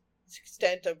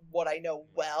extent of what I know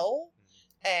well.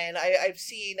 And I've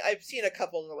seen a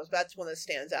couple of those. That's one that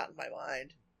stands out in my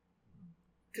mind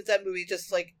because that movie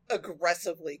just like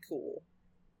aggressively cool.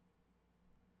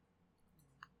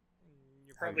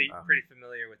 You're probably pretty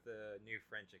familiar with the new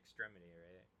French Extremity,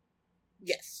 right?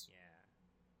 Yes. Yeah,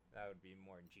 that would be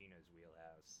more in Gina's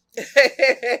wheelhouse.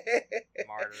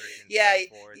 Martyred and Yeah,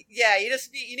 so forth. yeah. You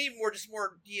need more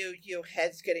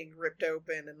heads getting ripped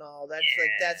open and all. That's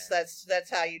like that's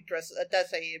how you dress.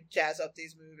 That's how you jazz up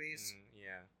these movies.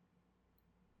 Yeah.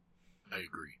 I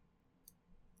agree.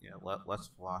 Yeah, less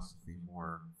philosophy,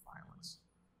 more violence.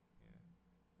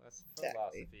 Yeah. Less Exactly.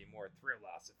 philosophy, more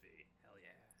thrillosophy. Hell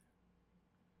yeah.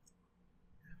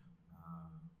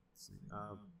 Let's see.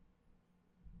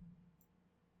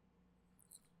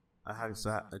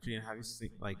 Gina, have you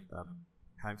seen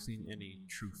have you seen any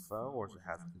Truffaut, or is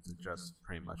it just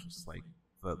pretty much just like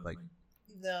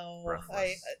No, Breathless?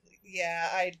 I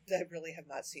really have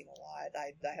not seen a lot.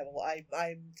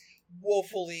 I'm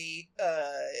woefully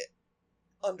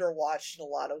underwatched in a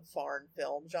lot of foreign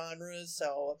film genres.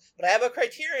 So, but I have a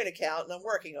Criterion account and I'm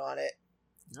working on it.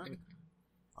 Okay.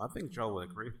 I think Joe would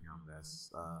agree with me on this.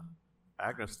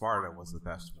 Agnes Varda was the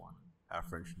best one at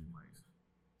French New Wave.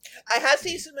 I have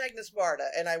seen some Agnes Varda,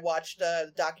 and I watched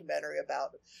a documentary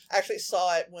about it. I actually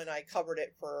saw it when I covered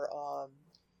it for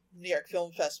New York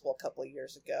Film Festival a couple of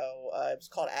years ago. It was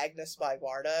called Agnes by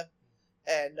Varda,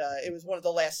 and it was one of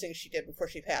the last things she did before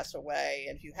she passed away.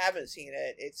 And if you haven't seen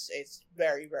it, it's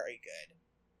very, very good.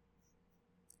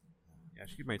 Yeah,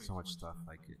 she made so much stuff.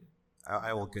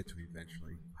 I will get to it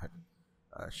eventually. But,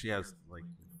 she has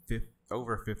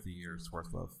over 50 years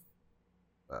worth of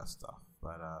stuff.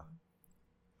 But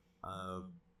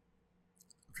I'm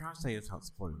trying to say it's not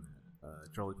spoiling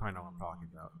it. Jolie probably know what I'm talking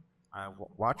about.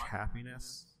 Watch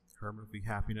Happiness, her movie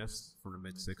Happiness from the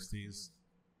mid '60s.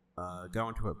 Go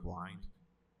into it blind,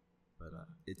 but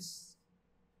it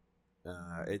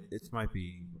might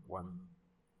be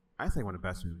I think one of the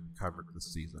best movies we covered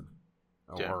this season.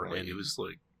 Definitely, it was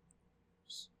like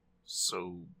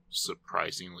so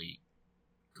surprisingly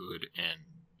good, and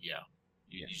you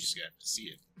just have to see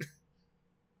it.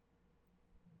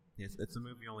 It's a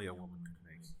movie only a woman could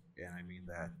make, and I mean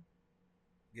that.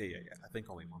 Yeah. I think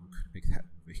only a woman could make that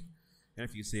movie. And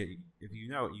if you see it, if you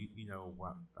know it, you know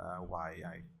why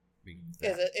I mean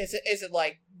that. Is it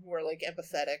like more like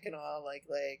empathetic and all I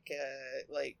think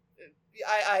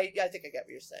I get what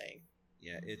you're saying.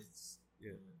 Yeah, it's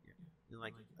And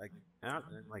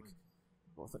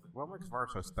what makes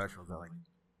Varda so special is that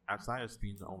outside of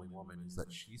being the only woman is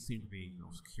that she seemed to be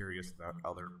most curious about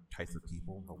other types of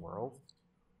people in the world.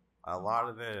 A lot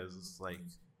of it is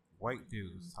white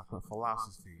dudes talking about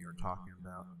philosophy or talking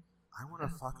about I want to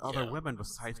fuck other women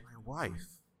besides my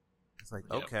wife. It's like,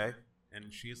 okay.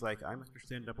 And she's like, I'm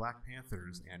interested in the Black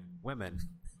Panthers and women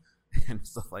and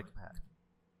stuff like that.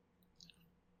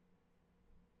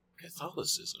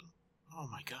 Catholicism. Oh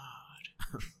my god.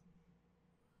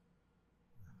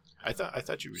 I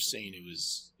thought you were saying it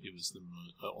was the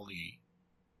only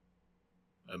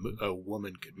a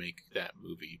woman could make that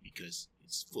movie because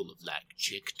it's full of like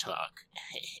chick talk.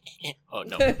 Oh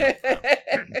no.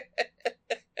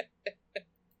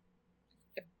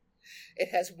 It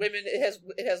has women.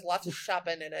 It has lots of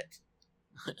shopping in it.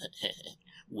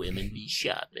 Women be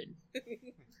shopping.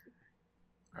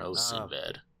 Oh,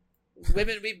 Sinbad.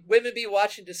 Women be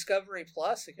watching Discovery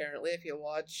Plus. Apparently, if you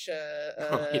watch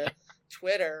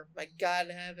Twitter, my God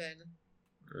in heaven.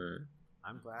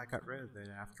 I'm glad I got rid of it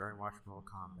after I watched Mortal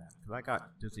Kombat because I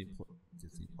got Disney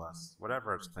Plus,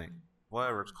 whatever it's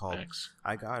called. Thanks.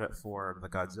 I got it for the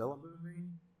Godzilla movie,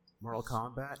 Mortal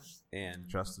Kombat, and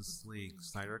Justice League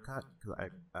Snyder Cut because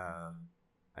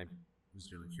I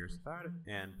was really curious about it,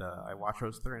 and I watched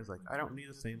those three and I was like, I don't need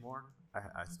this anymore.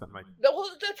 I spent my... Well,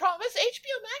 the problem is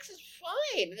HBO Max is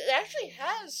fine. It actually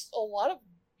has a lot of,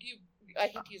 I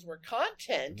hate to use the word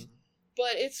content,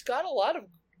 but it's got a lot of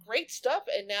great stuff,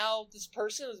 and now this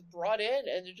person is brought in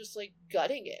and they're just like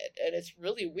gutting it, and it's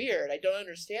really weird. I don't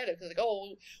understand it because like,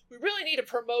 oh, we really need to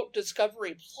promote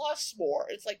Discovery Plus more.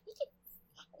 It's like, what the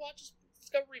fuck watches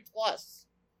Discovery Plus?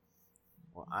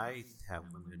 Well, I have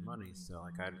limited money, so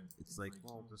like it's like,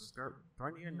 well, do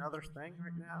I need another thing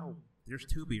right now? There's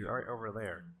Tubi right over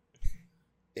there.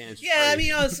 And it's free. I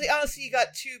mean, honestly, you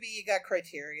got Tubi, you got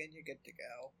Criterion, you're good to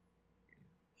go.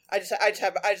 I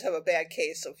just have a bad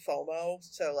case of FOMO.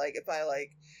 So like, if I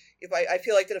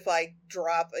feel like that if I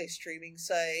drop a streaming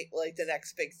site, like the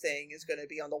next big thing is going to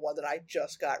be on the one that I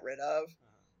just got rid of.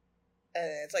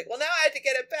 And it's like, well, now I have to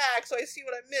get it back, so I see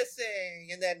what I'm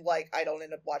missing. And then, like, I don't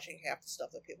end up watching half the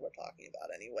stuff that people are talking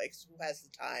about anyway, because who has the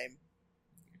time?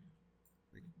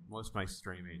 Like, most of my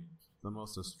streaming, the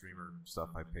most of streamer stuff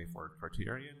I pay for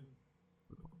Criterion.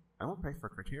 I won't pay for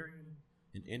Criterion.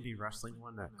 An indie wrestling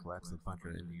one that collects a bunch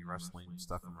of indie wrestling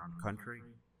stuff from around the country.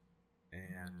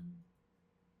 And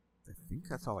I think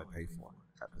that's all I pay for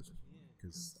at this point.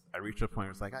 Because I reached a point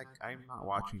where it's like, I'm not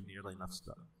watching nearly enough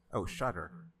stuff. Oh,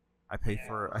 Shudder. I pay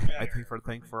for the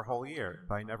thing for a whole year,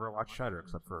 but I never watch Shudder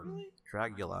except for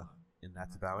Dragula, and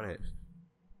that's about it.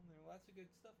 Well, there are lots of good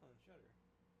stuff on Shudder.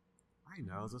 I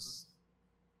know this.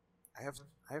 I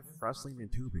have wrestling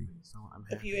and Tubi, so I'm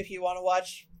happy. If you want to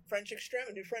watch French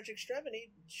Extremity,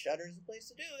 Shudder is the place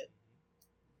to do it.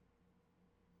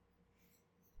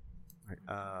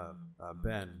 Right,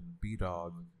 Ben,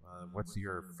 B-Dog, what's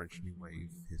your French New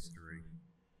Wave history?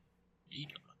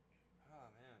 B-Dog.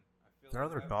 There are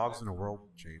other dogs in the world,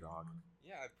 J-Dog.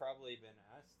 Yeah, I've probably been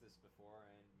asked this before,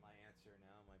 and my answer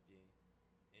now might be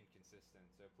inconsistent,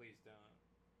 so please don't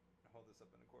hold this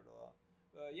up in a court of law.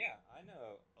 But yeah, I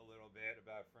know a little bit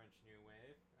about French New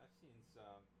Wave. I've seen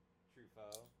some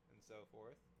Truffaut and so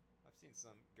forth. I've seen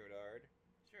some Godard.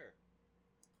 Sure.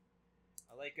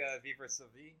 I like Vivre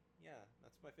sa vie. Yeah,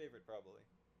 that's my favorite probably.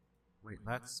 Wait,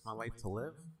 that's My Life to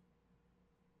Live?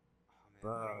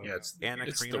 Oh, man. Yeah,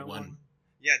 it's the one.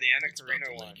 Yeah, the Anna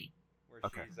Karina one, where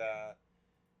okay. She's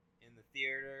in the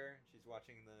theater, she's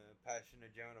watching the Passion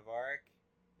of Joan of Arc,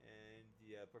 and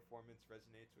the performance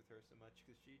resonates with her so much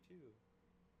because she too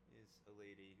is a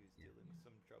lady who's dealing with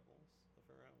some troubles of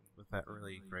her own. With that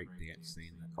really great dance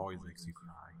scene that always makes you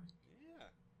cry.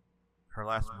 Yeah. Her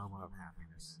last moment of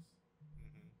happiness.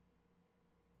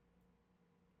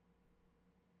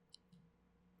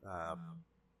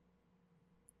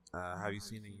 Have you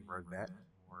seen any Rodette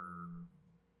or?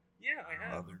 Yeah, I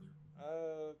have. Other?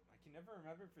 I can never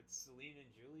remember if it's Celine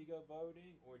and Julie go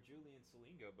boating or Julie and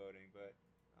Celine go boating, but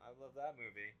I love that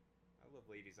movie. I love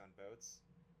ladies on boats.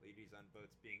 Ladies on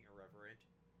boats being irreverent.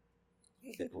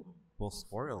 Well,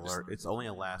 spoiler alert, it's only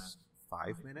the last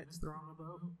 5 minutes they're on the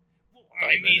boat. Well,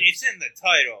 I mean, it's in the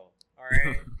title,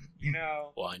 alright? You know.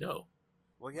 Well, I know.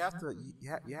 Well, you have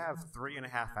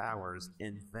 3.5 hours,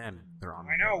 and then they're on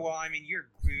the I know, boat. well, I mean, you're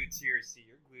glued to your seat.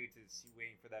 You're glued to the seat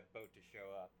waiting for that boat to show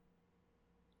up.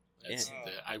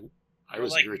 I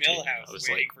was like irritated. Millhouse I was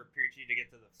waiting like, for Poochie to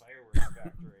get to the fireworks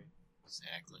factory.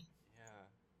 Exactly. Yeah.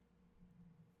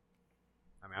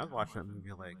 I mean, I was watching that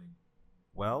movie like,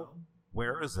 well,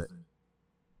 where is it?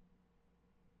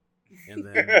 And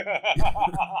then... Show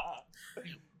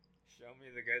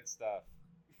me the good stuff.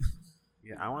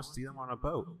 Yeah, I want to see them on a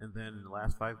boat. And then in the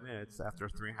last 5 minutes, after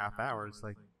 3.5 hours,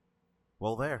 like,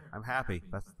 well, there, I'm happy.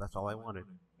 That's all I wanted.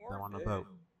 Them on a boat.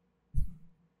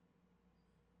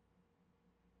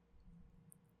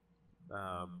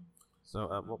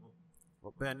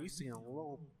 Well, Ben, you've seen a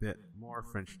little bit more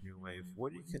French New Wave.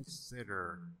 What do you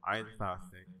consider Eyes Without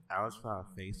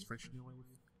a Face French New Wave?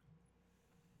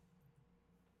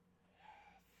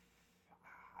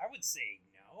 I would say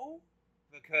no,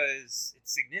 because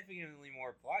it's significantly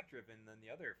more plot driven than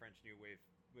the other French New Wave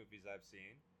movies I've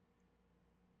seen.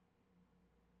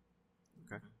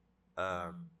 Okay.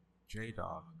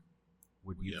 J-Dog,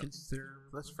 would you consider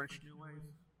this French New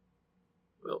Wave?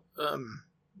 Well,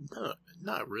 no,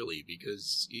 not really,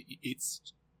 because it's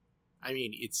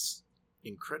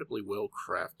incredibly well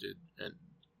crafted, and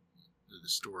the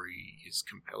story is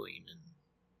compelling, and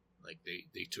like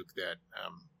they took that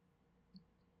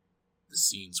the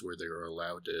scenes where they were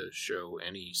allowed to show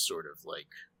any sort of like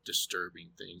disturbing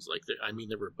things, like there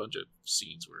were a bunch of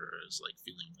scenes where I was like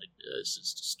feeling like this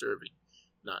is disturbing,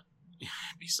 not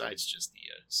besides just the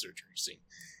surgery scene,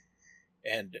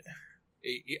 and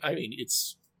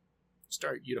it's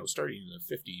starting in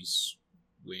the 50s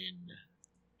when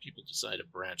people decided to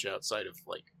branch outside of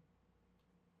like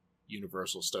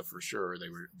Universal stuff for sure.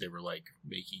 They were like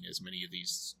making as many of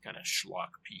these kind of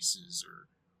schlock pieces or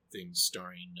things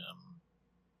starring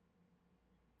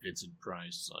Vincent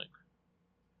Price. Like,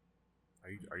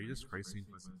 are you disgracing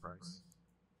Vincent Price?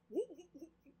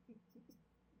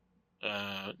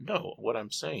 No. What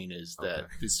I'm saying is that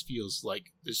Okay. this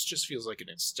just feels like an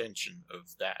extension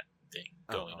of that thing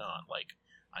going on. Like,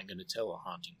 I'm going to tell a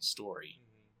haunting story.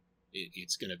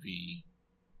 It's going to be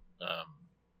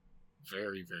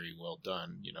very, very well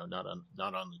done. Not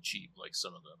on the cheap like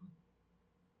some of them.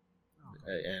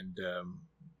 And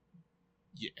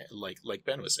like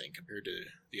Ben was saying, compared to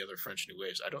the other French New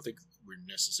Waves, I don't think we're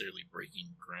necessarily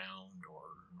breaking ground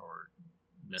or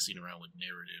messing around with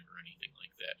narrative or anything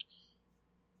like that.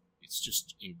 It's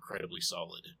just incredibly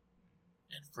solid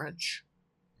and French.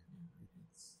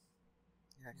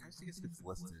 Yeah, I kind of think it gets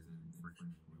listed in French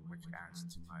New Wave, which adds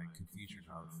to my confusion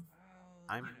of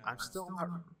I'm still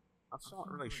not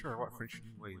really sure what French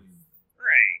New Wave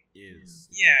Right. is.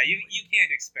 Yeah, you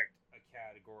can't expect a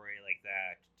category like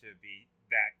that to be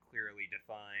that clearly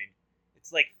defined.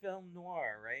 It's like film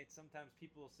noir, right? Sometimes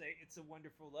people say It's a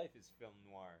Wonderful Life is film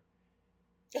noir.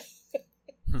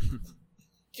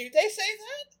 Do they say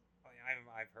that?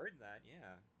 I've heard that,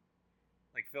 yeah.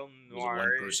 Like film Was it one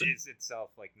noir person? is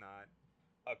itself like not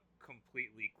a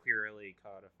completely clearly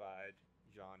codified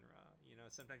genre.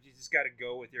 Sometimes you just got to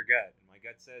go with your gut. And my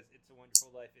gut says It's a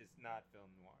Wonderful Life is not film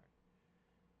noir.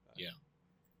 But, Yeah.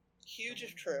 Huge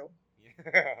if true.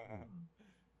 Yeah.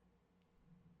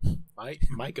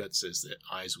 My gut says that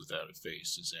Eyes Without a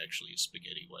Face is actually a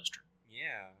spaghetti western.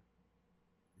 Yeah.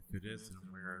 If it is, then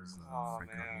where's Oh,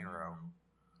 Franco man. Nero?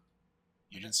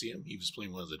 You didn't see him? He was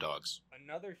playing one of the dogs.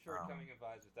 Another shortcoming of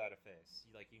Eyes Without a Face.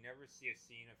 You never see a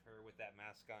scene of her with that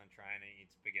mask on trying to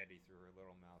eat spaghetti through her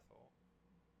little mouth hole.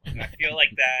 And I feel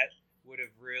like that would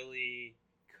have really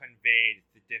conveyed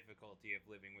the difficulty of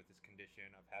living with this condition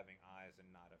of having eyes and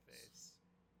not a face.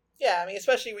 Yeah, I mean,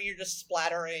 especially when you're just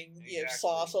splattering Exactly.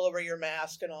 sauce all over your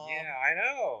mask and all. Yeah, I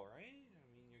know, right? I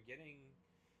mean, you're getting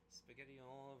spaghetti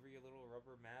all over your little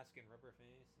rubber mask and rubber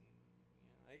face,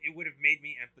 and it would have made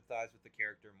me empathize with the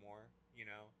character more,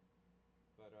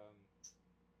 But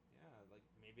yeah, like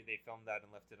maybe they filmed that and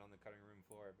left it on the cutting room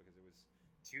floor because it was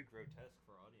too grotesque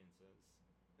for audiences.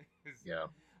 Yeah.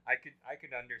 I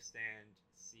could understand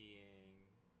seeing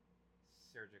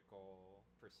surgical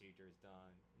procedures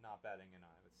done, not batting an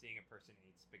eye, but seeing a person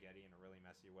eat spaghetti in a really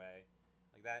messy way,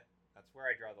 like that's where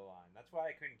I draw the line. That's why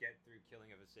I couldn't get through Killing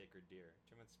of a Sacred Deer.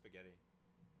 Too much spaghetti.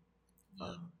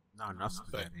 Not enough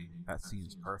spaghetti. That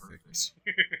seems perfect.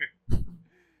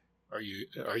 Are you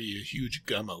a huge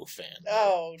Gummo fan?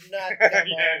 Oh, not Gummo.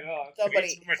 Yeah, no, it's Somebody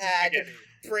way too much had to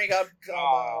spaghetti. bring up Gummo.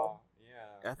 Oh,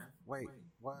 yeah. Wait,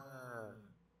 what?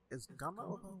 Is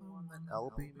Gummo the one that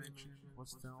LB mentioned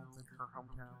was filmed in her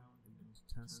hometown in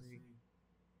Tennessee?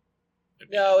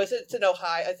 No, it's in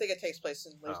Ohio. I think it takes place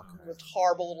in Okay. this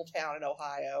horrible little town in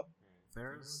Ohio.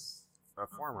 There's a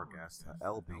former guest,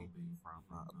 LB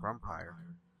from Brumpire,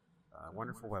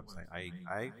 wonderful website.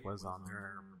 I was on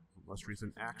their most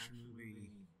recent action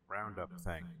movie roundup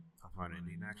thing, talking about an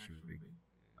Indian action movie.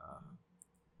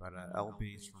 But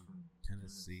LB's from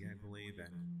Tennessee, I believe,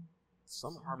 and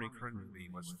some Harmony Korine movie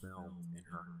was filmed in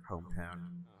her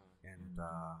hometown, and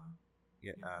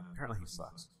apparently he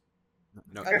sucks.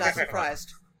 No, I'm not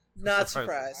surprised. Not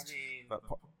surprised. I mean, But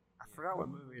I forgot what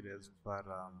movie it is, but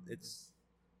it's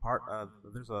part of.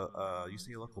 There's a you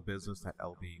see a local business that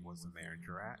LB was the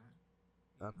manager at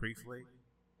briefly,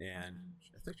 and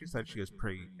I think she said she was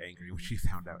pretty angry when she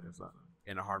found out it was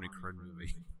in a Harmony Korine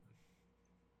movie,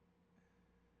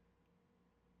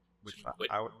 which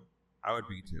I would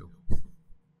be too.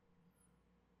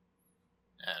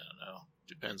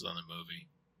 Depends on the movie.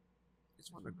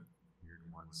 It's one of the weird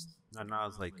ones. Not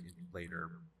as like later,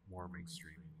 more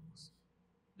mainstream ones.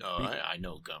 No, I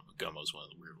know Gummo's one of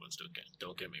the weird ones.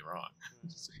 Don't get me wrong.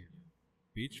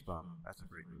 Beach Bum, that's a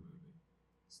great movie.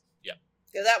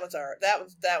 Yeah, that one's alright. That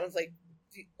one's like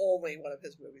the only one of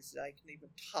his movies that I can even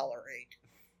tolerate.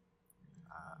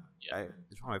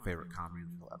 It's one of my favorite comedies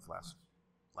of the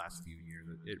last few years.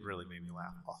 It really made me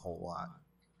laugh a whole lot.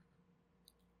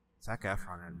 Zac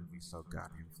Efron in that movie's so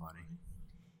goddamn funny.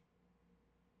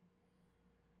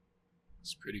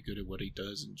 He's pretty good at what he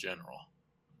does in general,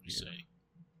 let me say.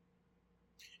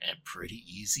 And pretty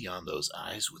easy on those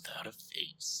eyes without a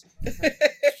face.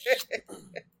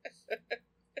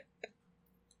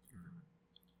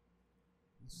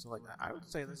 So, like, I would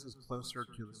say this is closer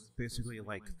to basically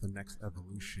like the next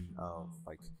evolution of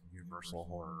like Universal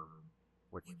horror,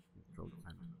 which really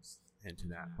kind of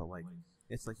hinted at. But like,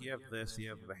 it's like you have this, you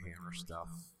have the Hammer stuff,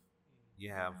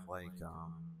 you have like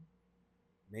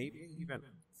maybe even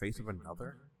Face of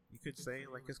Another. You could say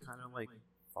like it's kind of like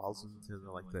falls into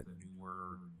the like that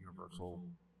newer Universal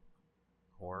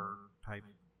horror type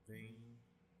thing.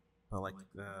 But like,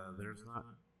 there's not,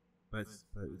 but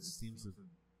it seems to.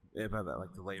 About that,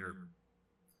 like the later,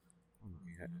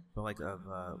 but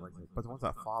but the ones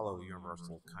that follow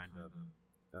Universal kind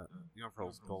of,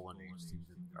 Universal's golden age seem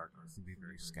to be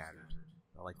very scattered.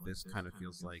 But like this kind of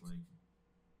feels like,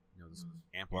 just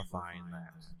amplifying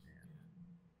that and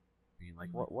being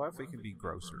like, what if we can be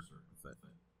grosser with it?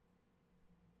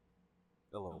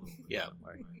 A little bit. Yeah,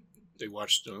 they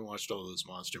watched all those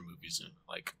monster movies and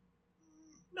like,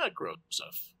 not gross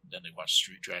stuff. Then they watch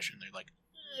Street Trash and they're like,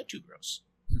 too gross.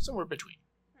 Somewhere between.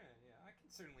 Yeah, I can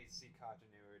certainly see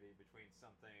continuity between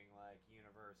something like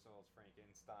Universal's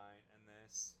Frankenstein and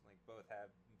this. Like, both have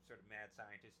sort of mad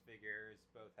scientist figures,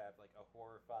 both have like a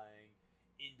horrifying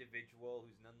individual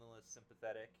who's nonetheless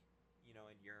sympathetic, and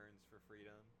yearns for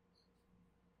freedom.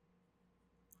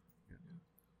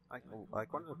 Like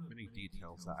one of the many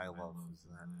details that I love is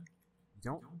that you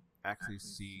don't actually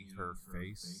see her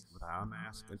face without a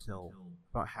mask until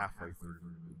about halfway through the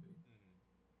movie.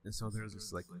 And so there's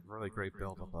this like really great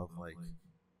buildup of like,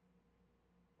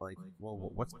 well,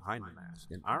 what's behind the mask?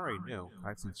 And I already knew.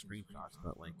 I've seen screenshots,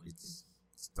 but like it's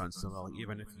done so well.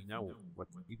 Even if you know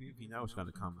it's going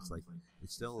to come, it's like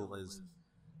it still is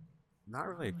not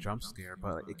really a jump scare,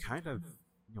 but it kind of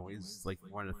is like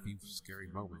one of the few scary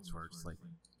moments where it's like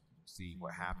see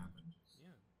what happened.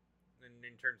 Yeah, and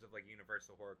in terms of like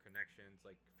Universal horror connections,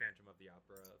 like Phantom of the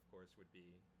Opera, of course, would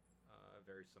be.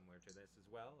 Very similar to this as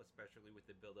well, especially with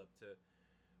the build up to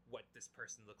what this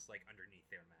person looks like underneath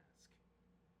their mask.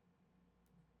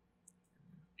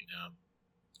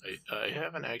 I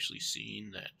haven't actually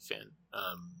seen that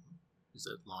is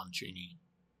that Lon Chaney?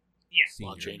 Yeah,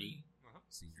 Lon Chaney.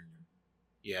 Senior.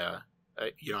 Yeah,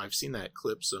 I've seen that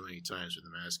clip so many times where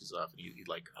the mask is off and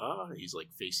he's like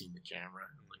facing the camera.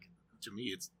 Like, to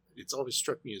me, it's always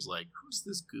struck me as like, who's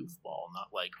this goofball?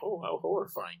 Not like, oh, how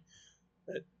horrifying.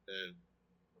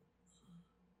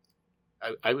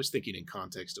 I was thinking in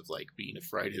context of like being a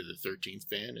Friday the 13th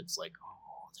fan. It's like,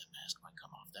 oh, that mask might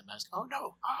come off. That mask. Oh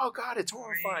no! Oh god, it's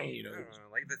horrifying.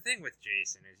 Like the thing with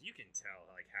Jason is you can tell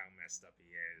like how messed up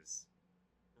he is,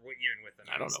 even with the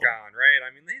mask on, right? I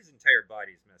mean, his entire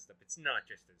body's messed up. It's not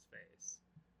just his face.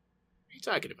 What are you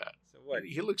talking about? So what?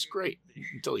 He looks great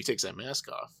until he takes that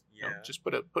mask off. Yeah. Just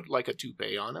put like a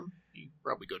toupee on him. You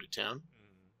probably go to town.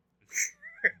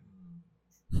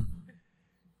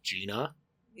 Gina.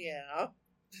 Yeah.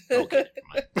 Okay.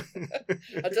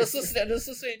 I'm just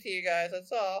listening to you guys.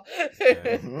 That's all.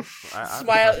 Yeah.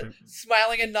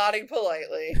 Smiling and nodding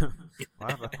politely.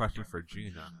 I have a question for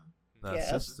Gina. The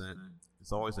assistant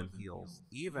is always in heels,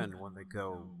 even when they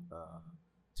go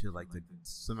to like the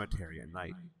cemetery at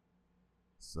night.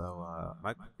 So,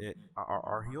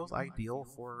 are heels ideal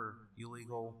for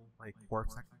illegal like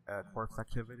corpse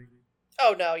activity?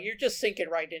 Oh no, you're just sinking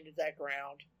right into that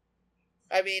ground.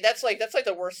 I mean, that's like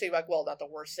the worst thing about, well, not the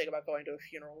worst thing about going to a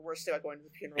funeral. The worst thing about going to the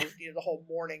funeral is the whole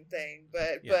mourning thing.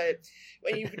 But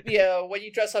when you when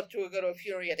you dress up to go to a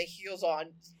funeral, you have the heels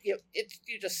on. You're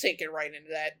just sinking right into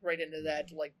that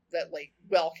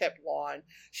well kept lawn.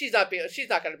 She's not going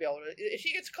to be able to. If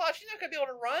she gets caught, she's not going to be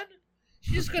able to run.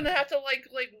 She's just going to have to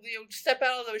step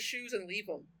out of those shoes and leave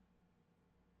them.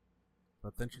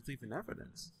 But then she's leaving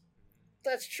evidence.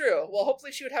 That's true. Well,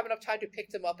 hopefully she would have enough time to pick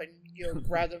them up and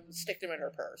grab them and stick them in her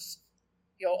purse.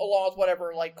 Along with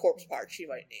whatever corpse parts she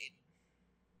might need.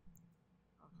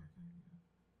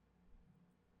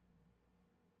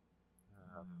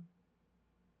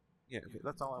 Yeah, okay,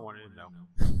 that's all I wanted to know.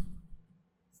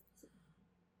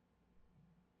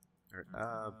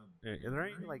 Are there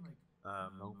any like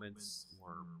moments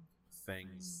or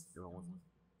things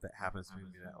that happens to me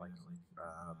that like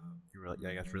you really,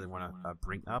 I guess, really want to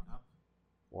bring up,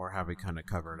 or have we kind of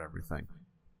covered everything?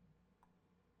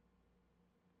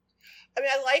 I mean,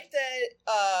 I like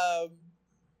that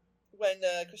when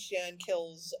Christiane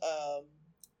kills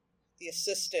the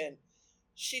assistant,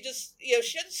 she just,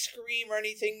 she doesn't scream or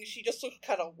anything. She just looks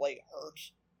kind of like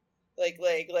hurt. Like,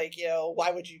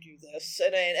 why would you do this?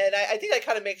 And I think that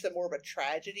kind of makes it more of a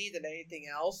tragedy than anything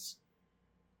else.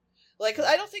 Like, 'cause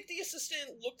I don't think the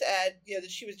assistant looked at,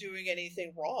 that she was doing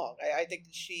anything wrong. I think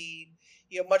that she,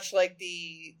 much like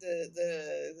the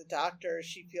doctor,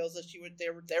 she feels that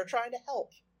they're trying to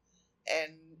help.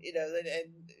 And,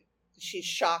 and she's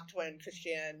shocked when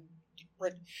Christiane,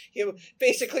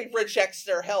 basically rejects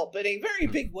their help in a very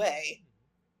big way.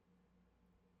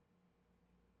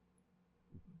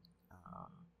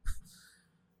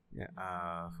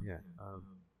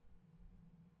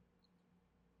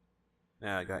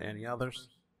 Yeah, got any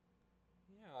others?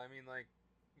 Yeah, I mean, like,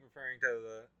 referring to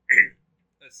the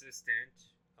assistant,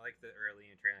 I like the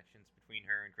early interactions between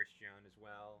her and Christiane as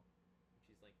well.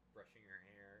 She's, like, brushing her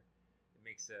hair. It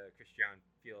makes Christiane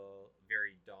feel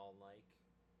very doll-like,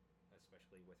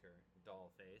 especially with her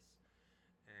doll face.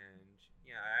 And,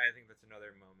 yeah, I think that's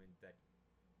another moment that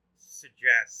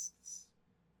suggests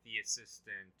the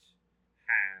assistant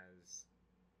has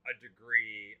a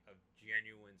degree of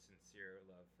genuine, sincere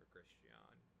love for Christiane.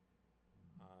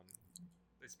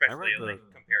 Especially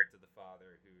compared to the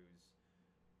father, who's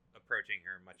approaching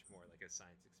her much more like a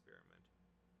science experiment.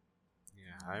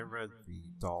 Yeah, I read the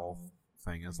doll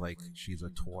thing as like she's a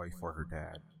toy for her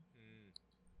dad.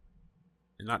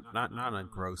 And not in a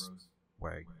gross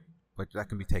way, but that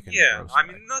can be taken. Yeah, in a gross I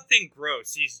way. mean, nothing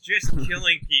gross. He's just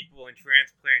killing people and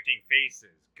transplanting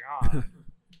faces. God.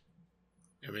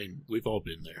 I mean, we've all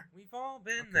been there. We've all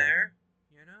been there,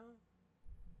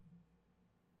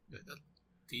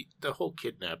 The whole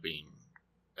kidnapping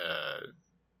of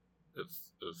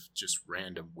just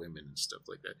random women and stuff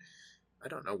like that. I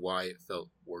don't know why it felt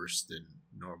worse than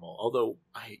normal. Although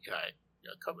as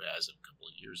a couple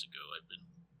of years ago, I've been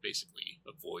basically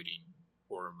avoiding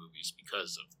horror movies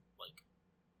because of like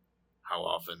how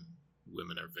often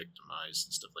women are victimized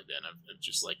and stuff like that. And I'm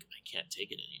just like, I can't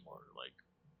take it anymore. Like,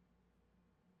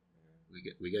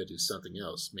 we got to do something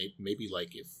else. Maybe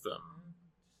like if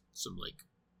some like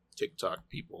TikTok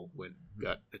people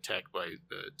got attacked by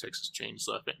the Texas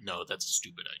Chainsaw. No, that's a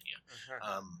stupid idea.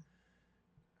 I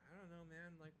don't know,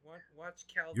 man. Like, watch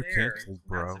Calvert. You're canceled,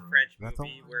 bro. That's a French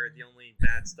movie where the only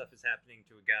bad stuff is happening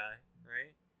to a guy,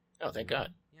 right? Oh, thank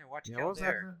God. Yeah, watch What was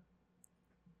that?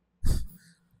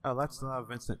 Oh, that's the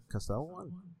Vincent Cassel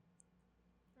one?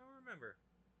 I don't remember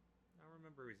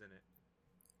who's in it.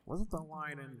 Wasn't the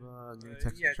line in the new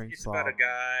Texas Chainsaw? It's about a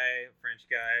guy, a French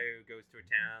guy, who goes to a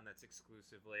town that's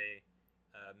exclusively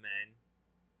men,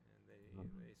 and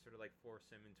they sort of like force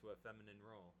him into a feminine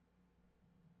role.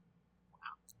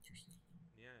 Wow, interesting.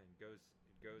 Yeah, it goes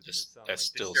to some that like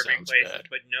still disturbing sounds places,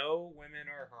 bad. but no women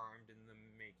are harmed in the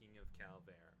making of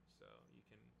Calvert, so you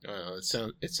can.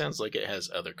 It sounds like it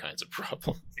has other kinds of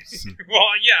problems.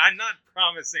 Well, yeah, I'm not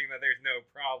promising that there's no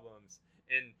problems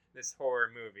in this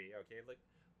horror movie. Okay, like.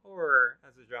 Horror,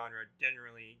 as a genre,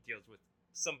 generally deals with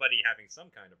somebody having some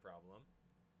kind of problem.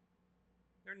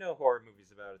 There are no horror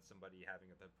movies about somebody having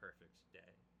the perfect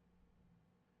day.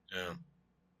 Yeah,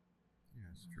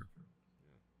 it's true.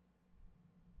 Yeah.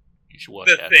 You should watch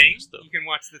The Thing. though. You can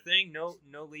watch The Thing. No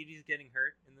ladies getting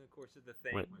hurt in the course of The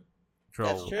Thing. Wait.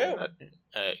 That's true.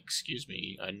 Excuse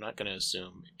me, I'm not going to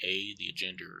assume A, the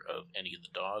gender of any of the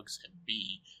dogs, and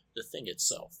B, the thing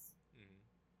itself.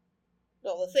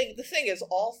 No, the thing is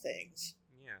all things.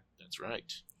 Yeah. That's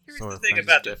right. Here's So the the thing Thing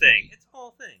about is The Thing. definitely- It's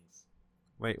all things.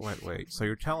 Wait. So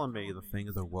you're telling me The Thing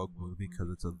is a woke movie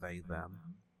because it's a they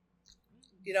them?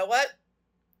 You know what?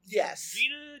 Yes.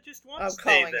 Gina just I'm wants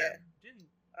calling to say it. that. Didn't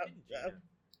Gina?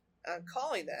 I'm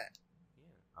calling that.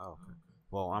 Yeah. Oh, okay.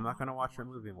 Well, I'm not gonna watch that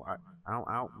movie anymore. I don't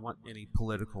want any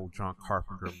political John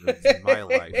Carpenter movies in my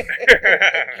life.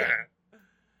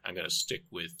 I'm going to stick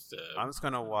with... I'm just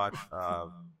gonna watch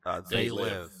They They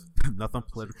Live. Live. Nothing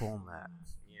political in that.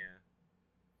 Yeah.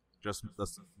 Just the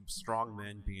strong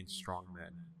men being strong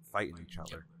men, fighting each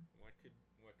other. What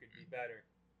could be better?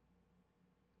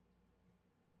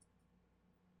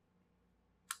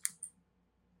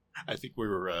 I think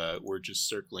we're just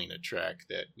circling a track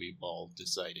that we've all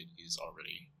decided is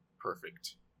already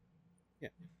perfect. Yeah.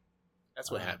 That's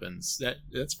what happens.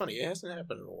 That's funny. It hasn't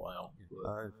happened in a while.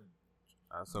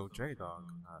 So J-Dog,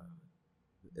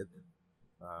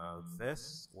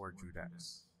 this or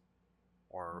Judex?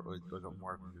 or was it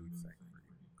more of a mood thing for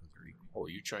you? Because they're equal. Oh,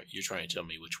 you're trying to tell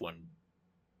me which one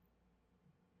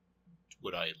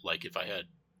would I like if I had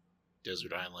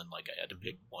Desert Island? Like I had to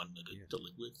pick one to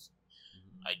live with.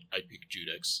 I'd pick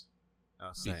Judex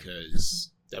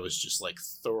because that was just like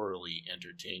thoroughly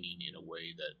entertaining in a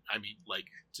way that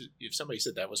if somebody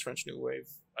said that was French New Wave,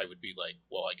 I would be like,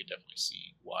 well, I could definitely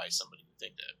see why somebody would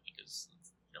think that, because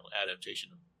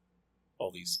adaptation of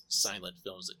all these silent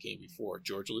films that came before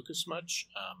George Lucas much,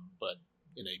 but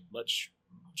in a much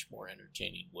more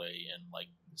entertaining way, and like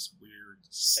this weird,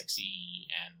 sexy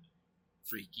and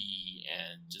freaky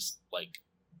and just like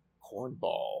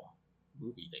cornball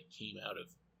movie that came out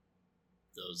of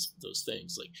those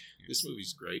things. Like this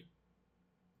movie's great,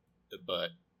 but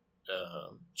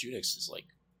Judex is like,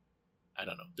 I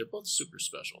don't know, they're both super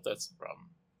special. That's the problem.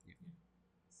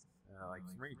 Like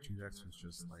for me, Judex was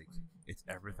just like, it's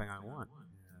everything I want.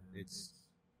 It's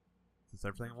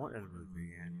everything I want in a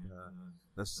movie, and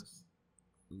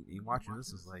watching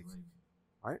this is like,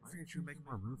 why didn't Fincher make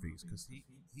more movies? Because he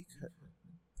could,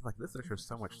 like, this there's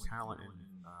so much talent and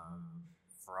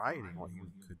variety in what he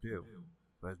could do,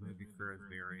 but his movie career is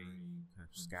very kind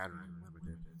of scattered and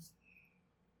limited.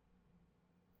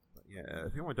 But yeah,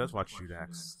 if anyone does watch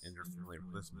Judex and you're familiar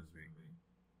with this movie,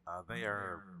 they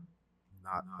are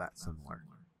not that similar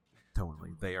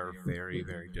tonally. They are very,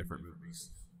 very different movies.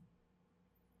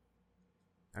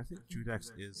 I think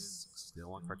Judex is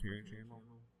still on Criterion Channel,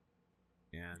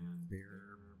 and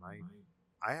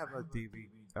I have a DVD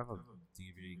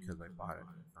because I bought it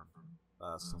from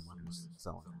someone who's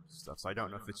selling stuff, so I don't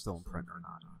know if it's still in print or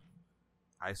not.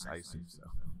 I assume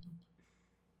so.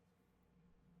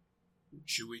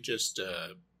 Should we just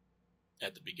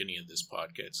at the beginning of this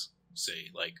podcast say,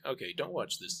 like, okay, don't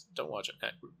watch this, don't watch it.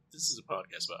 This is a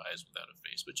podcast about Eyes Without a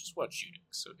Face, but just watch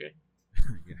Judex, okay?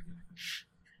 Yeah.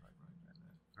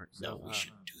 Right, so, no, we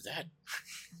should do that.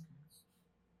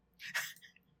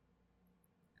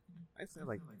 I'd say,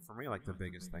 like, for me, like, the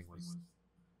biggest thing was,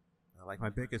 like, my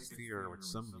biggest fear with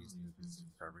some of these movies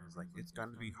is, like, it's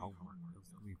gonna be homework.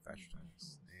 It's gonna be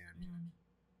vegetables. And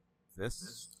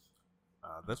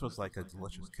this was like a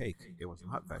delicious cake. It was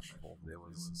not vegetable. It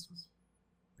was,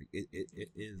 it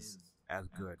is as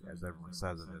good as everyone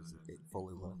says it is. It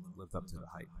fully lived up to the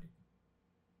hype.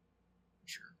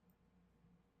 Sure.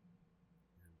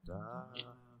 And,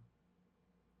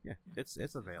 yeah,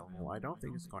 it's available. I don't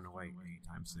think it's going away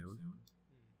anytime soon.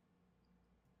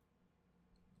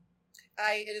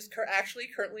 It is actually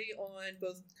currently on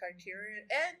both Criterion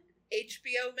and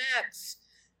HBO Max.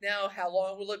 Now, how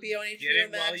long will it be on HBO Get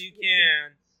it Max? while you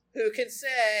can. Who can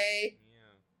say?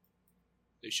 Yeah.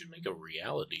 They should make a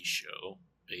reality show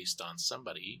based on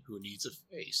somebody who needs a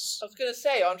face, I was going to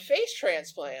say, on face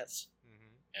transplants.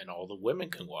 Mm-hmm. and all the women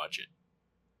can watch it.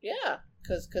 Yeah,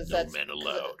 because No that's men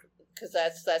allowed. Because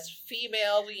that's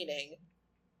female leaning.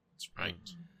 That's right.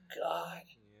 God.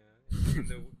 Yeah.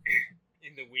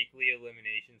 In the weekly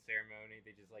elimination ceremony,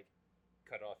 they just like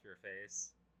cut off your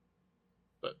face.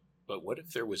 But what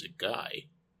if there was a guy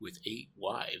with 8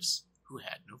 wives who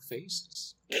had no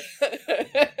faces?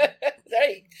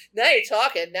 Now you're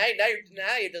talking. Now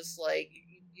you're just like,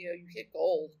 you hit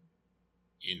gold.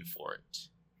 In for it.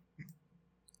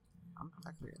 I'm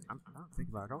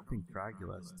thinking about it. I don't think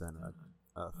Dragula's done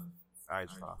a eyes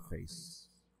off face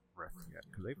riff yet,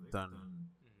 because they've done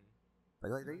they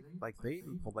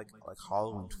even pulled like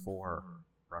Halloween 4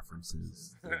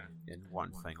 references in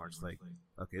one thing, where it's like,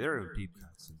 okay, there are deep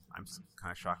cuts, and I'm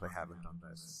kind of shocked they haven't done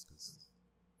this, because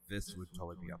this would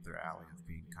totally be up their alley of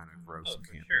being kind of gross and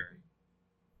for campy. sure.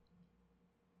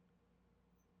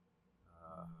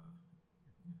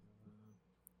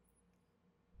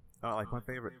 Like my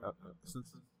favorite,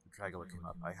 since Dragula came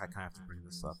up, I kind of have to bring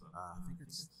this up. I think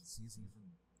it's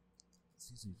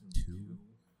season 2.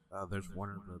 There's one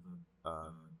of the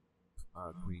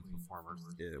Queen performers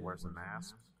wears a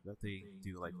mask that they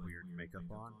do like weird makeup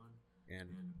on, and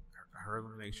her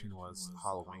elimination was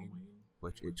Halloween,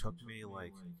 which it took me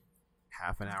like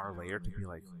half an hour later to be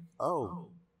like, oh,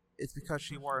 it's because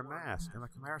she wore a mask. And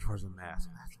like, Amaris wears a mask.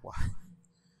 That's why.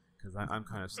 Because I'm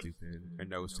kind of stupid and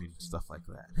noticing stuff like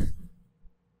that.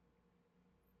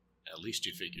 At least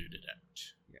you figured it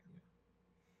out. Yeah.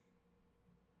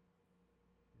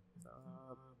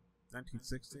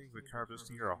 1960, we carved this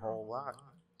year a whole lot.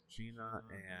 Gina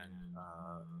and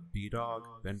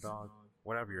B-Dog, Ben-Dog,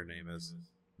 whatever your name is.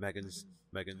 Megan's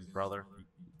brother.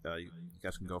 You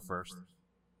guys can go first.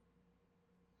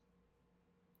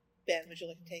 Ben, would you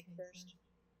like to take it first?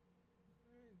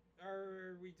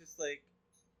 Are we just like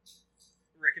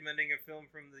recommending a film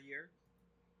from the year?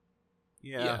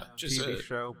 Yeah, just TV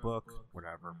show, book,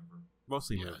 whatever.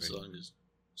 Mostly Yeah, movie. as long as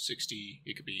 60.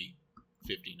 It could be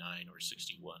 59 or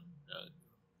 61.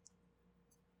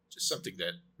 Just something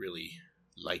that really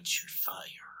lights your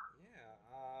fire. Yeah,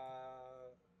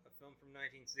 a film from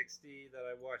 1960 that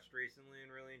I watched recently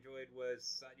and really enjoyed was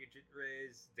Satyajit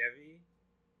Ray's Devi.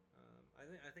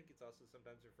 I think it's also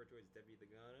sometimes referred to as Devi the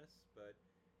Goddess, but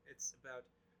it's about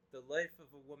the life of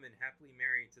a woman happily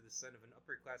married to the son of an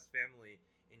upper-class family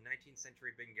in 19th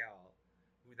century Bengal,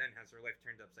 who then has her life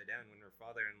turned upside down when her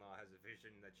father-in-law has a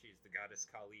vision that she's the goddess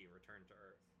Kali returned to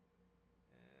Earth.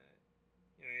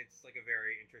 It's like a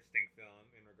very interesting film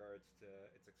in regards to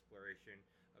its exploration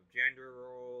of gender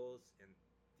roles and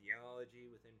theology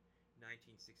within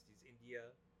 1960s India.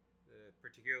 The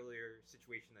particular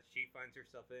situation that she finds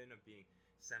herself in of being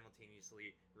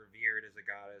simultaneously revered as a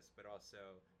goddess but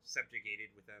also subjugated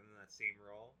within that same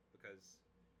role, because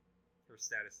her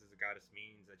status as a goddess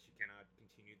means that she cannot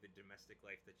continue the domestic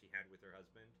life that she had with her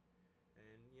husband.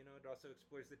 And, it also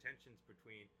explores the tensions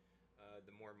between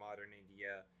the more modern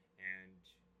India and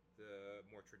the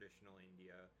more traditional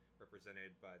India,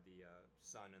 represented by the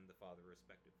son and the father,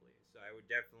 respectively. So I would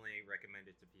definitely recommend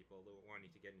it to people who are wanting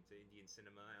to get into Indian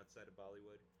cinema outside of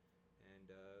Bollywood,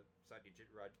 and Satyajit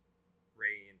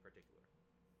Ray in particular.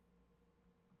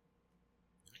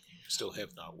 Still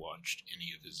have not watched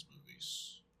any of his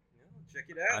movies. No, check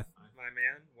it out, my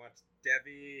man. Watch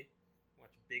Devi,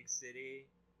 watch Big City.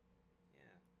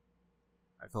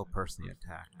 I feel personally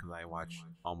attacked because I watch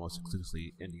almost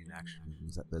exclusively Indian action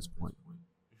movies at this point.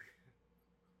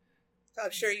 I'm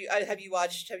sure you have you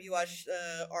watched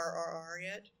RRR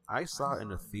yet? I saw it in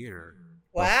the theater.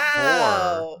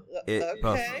 Wow.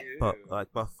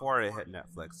 Before it hit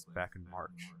Netflix back in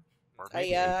March.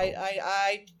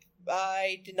 I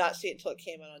did not see it until it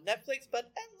came out on Netflix,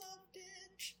 but I loved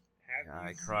it.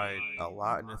 I cried a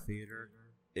lot in the theater.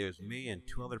 It was me and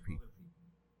two other people.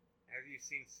 Have you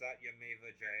seen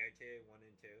Satyameva Jayate 1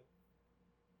 and 2?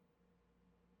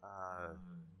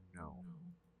 No.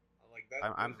 Like that.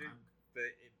 Those are the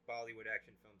Bollywood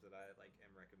action films that I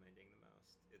am recommending the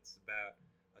most. It's about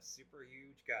a super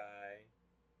huge guy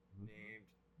named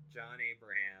John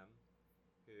Abraham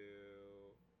who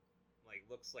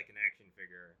looks like an action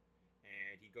figure,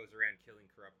 and he goes around killing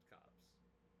corrupt cops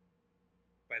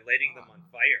by lighting them on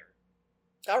fire.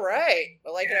 All right, I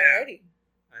like it already.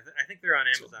 I think they're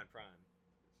on Amazon Prime,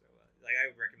 so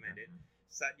I would recommend it.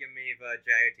 Satyameva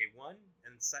Jayate 1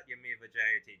 and Satyameva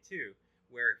Jayate 2,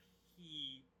 where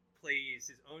he plays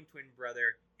his own twin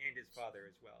brother and his father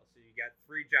as well. So you got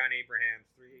 3 John Abrahams,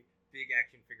 3 big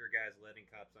action figure guys lighting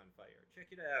cops on fire.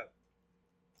 Check it out.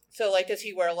 So does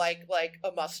he wear like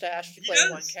a mustache to play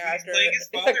one character? He's playing his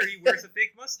father. He wears a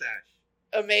fake mustache.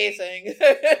 Amazing.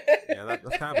 Yeah,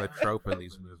 that's kind of a trope in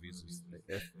these movies.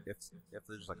 If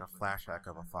there's a flashback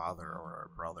of a father or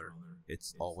a brother,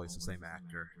 it's always the same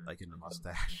actor, in the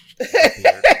mustache.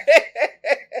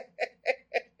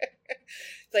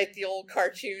 It's like the old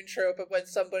cartoon trope of when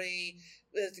somebody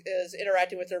is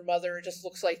interacting with their mother, it just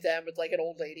looks like them with an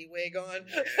old lady wig on.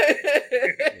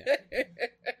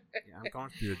 Yeah, I'm going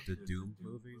through the Doom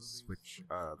movies, which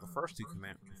the first 2 came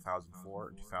out in 2004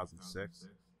 and 2006,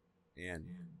 and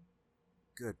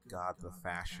good God, the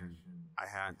fashion! I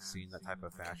hadn't seen that type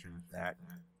of fashion that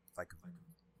that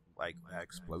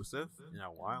explosive in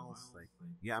a while.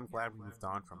 Yeah, I'm glad we moved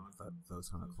on from those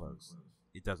kind of clothes.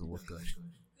 It doesn't look good.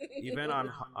 Even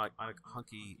on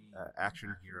hunky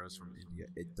action heroes from India,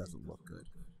 it doesn't look good.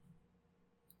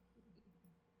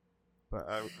 But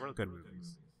real good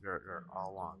movies. They're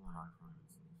all on time.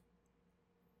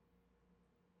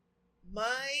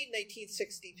 My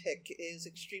 1960 pick is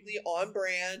extremely on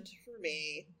brand for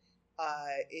me.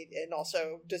 And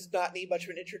also does not need much of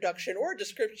an introduction or a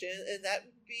description, and that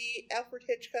would be Alfred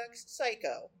Hitchcock's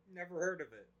Psycho. Never heard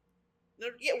of it.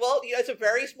 Yeah, well, it's a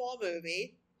very small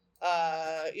movie.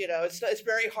 It's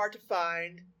very hard to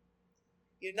find.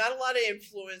 Not a lot of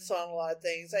influence on a lot of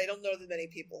things. I don't know that many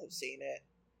people have seen it.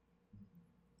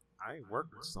 I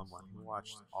worked with someone who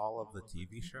watched all of the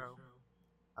TV show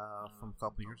from a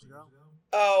couple years ago.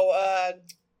 Oh,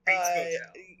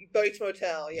 Bates Motel.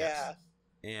 Motel, yeah. Yes.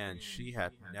 And she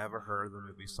had never heard of the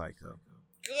movie Psycho.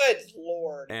 Good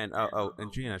Lord. And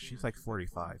and Gina, she's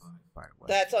 45, by the way.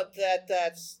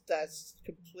 That's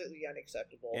completely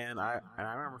unacceptable. And I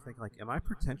remember thinking, am I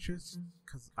pretentious?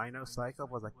 Because I know Psycho.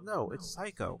 I was no, it's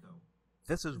Psycho.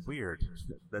 This is weird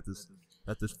that this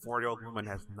 40-year-old woman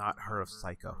has not heard of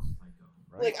Psycho.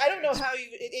 Right? I don't know how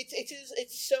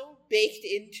it's so baked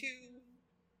into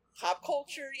pop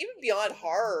culture, even beyond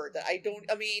horror, that even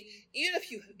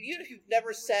if you've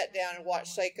never sat down and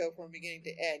watched Psycho from beginning to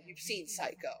end, you've seen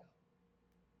Psycho.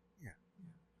 Yeah.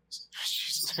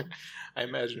 I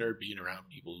imagine her being around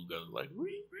people who go like,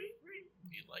 "Ree, ree, ree,"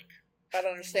 be like, I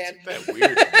don't understand. that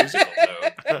weird musical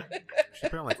note. She's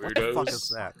been like, what the fuck Weirdos. is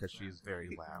that? Because she's very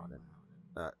loud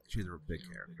and she's a big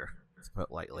character, to put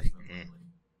it lightly.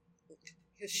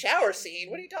 His shower scene.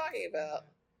 What are you talking about?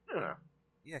 I don't know.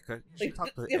 Yeah, because she Like,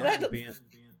 talked to you know, being.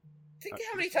 Think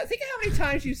how many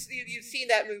times you've seen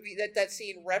that movie, that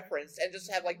scene referenced, and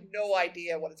just have like no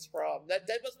idea what it's from. That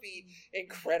must be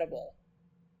incredible.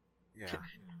 Yeah.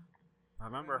 I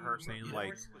remember her saying,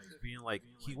 like, being like,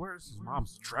 he wears his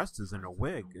mom's dresses in a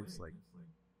wig. It's like,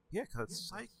 yeah, because it's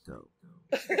Psycho.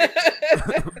 Oh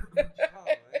man,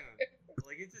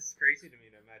 like it's just crazy to me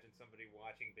to imagine somebody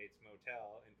watching Bates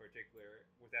Motel in particular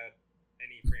without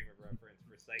any frame of reference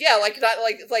for Psycho. Yeah, like that,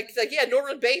 like yeah,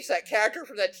 Norman Bates, that character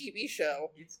from that TV show.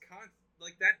 It's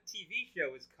like that TV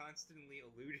show is constantly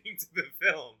alluding to the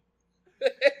film.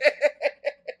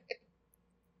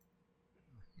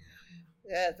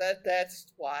 Yeah, that's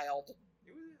wild.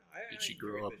 It was, I Did she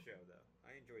enjoyed grow up the show though.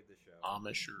 I enjoyed the show.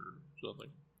 Amish or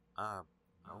something?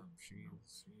 No, she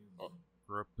Oh.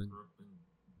 grew up in,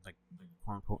 like,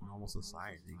 quote unquote normal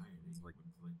society. Like,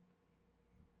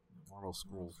 normal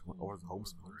school, or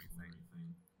homeschool or anything.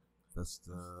 That's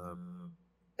the.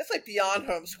 That's like beyond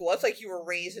homeschool. That's like you were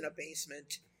raised in a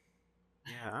basement.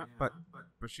 Yeah, but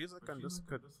she's like just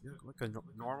like a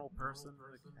normal person.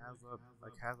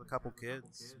 Has a couple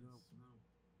kids. You know,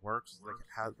 works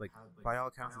like by all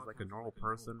accounts is like a normal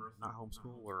person, not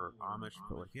homeschool or Amish,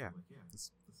 but like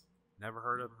just never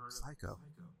heard of Psycho.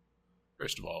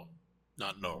 First of all,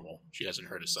 not normal. She hasn't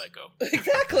heard of Psycho.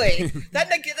 Exactly. that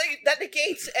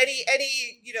negates any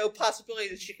possibility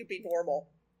that she could be normal.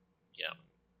 Yeah.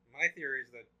 My theory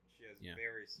is that she has Yeah.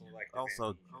 very selective.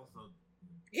 Also,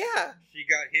 Yeah. she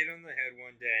got hit on the head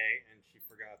one day and she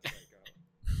forgot Psycho.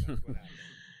 That's what happened.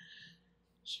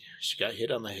 She got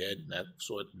hit on the head, and that's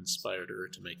what inspired her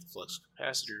to make the flux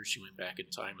capacitor. She went back in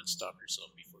time and stopped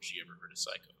herself before she ever heard of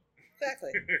Psycho.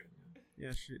 Exactly.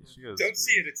 yeah, she is. Don't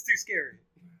see it; it's too scary.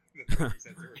 That's what she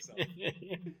said to herself.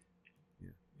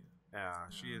 Yeah,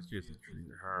 she is interesting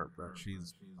to her, but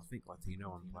she's I think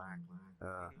Latino and black.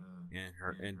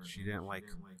 And she didn't like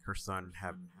her son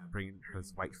bringing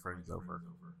his white friends over,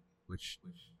 which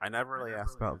I never really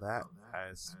asked about that.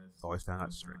 I always found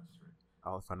that strange. I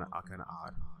always found that kind of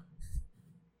odd.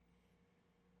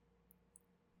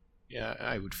 Yeah,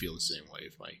 I would feel the same way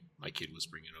if my kid was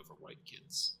bringing over white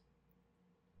kids.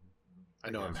 I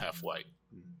know I'm half white.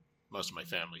 Most of my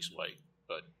family's white,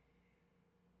 but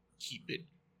keep it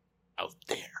out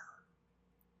there.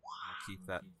 I'll keep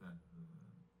that.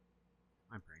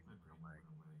 My brain went away.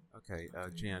 Okay,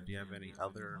 Jan, do you have any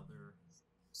other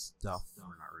stuff?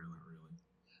 Or not really?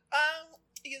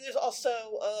 Yeah, there's also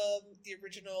the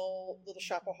original Little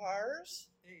Shop of Horrors,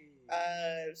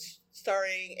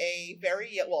 starring a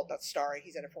very not starring.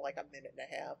 He's in it for like a minute and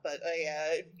a half, but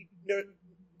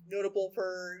notable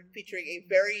for featuring a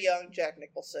very young Jack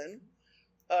Nicholson,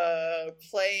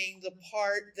 playing the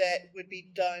part that would be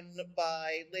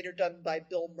later done by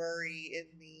Bill Murray in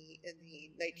the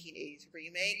 1980s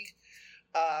remake.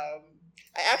 I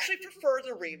actually prefer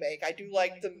the remake. I do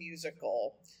like the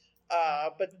musical,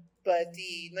 but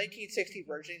the 1960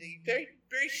 version is a very,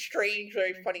 very strange,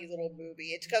 very funny little movie.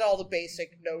 It's got all the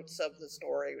basic notes of the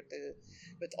story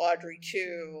with Audrey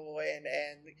 2 and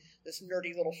this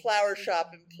nerdy little flower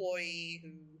shop employee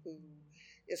who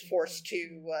is forced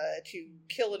to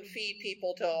kill and feed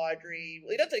people to Audrey.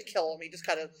 Well, he doesn't kill them. He just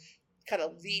kind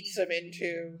of leads them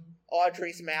into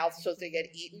Audrey's mouth so they get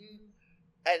eaten.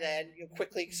 And then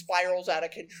quickly spirals out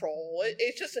of control.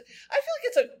 It's just, I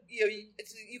feel like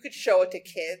you could show it to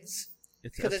kids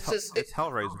because it's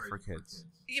Hellraiser for kids.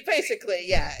 Basically,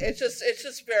 yeah. It's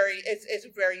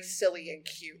very silly and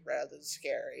cute rather than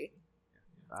scary.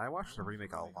 I watched the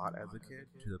remake a lot as a kid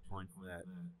to the point that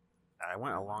I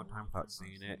went a long time without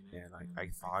seeing it, and I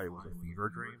thought it was a fever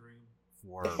dream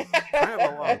for kind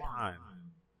of a long time.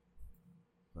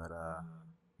 But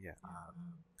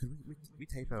could we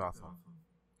tape it off of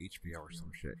HBO or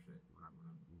some shit?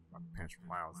 My parents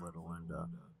when I was little, and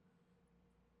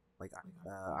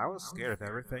I was scared of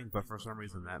everything, but for some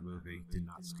reason that movie did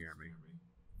not scare me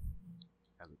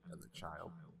as a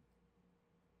child.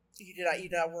 You did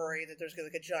not worry that there's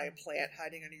like a giant plant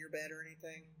hiding under your bed or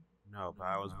anything? No, but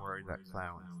I was worried that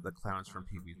the clowns from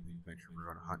Pee-wee's Big Adventure were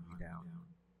going to hunt me down.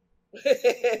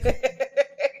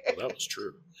 Well, that was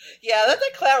true. Yeah, that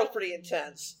clown was pretty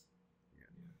intense.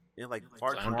 Yeah, like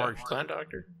Large Clown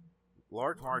Doctor?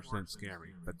 Large Marge didn't scare me.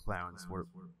 The clowns were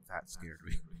that scared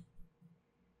me.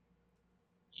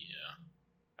 Yeah.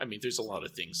 I mean, there's a lot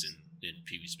of things in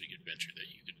Pee-wee's Big Adventure that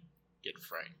you could get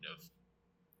frightened of.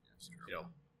 you know,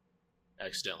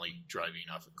 accidentally driving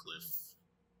off a cliff,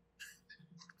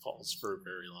 falls for a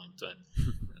very long time.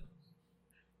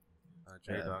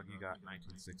 J-Dog, you got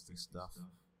 1960 stuff.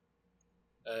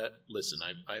 Listen,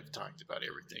 I've talked about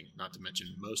everything, not to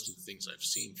mention most of the things I've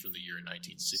seen from the year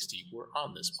 1960 were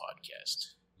on this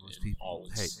podcast. Most In people, all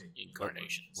its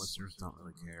incarnations. Listeners don't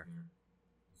really care.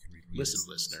 You can repeat Listen,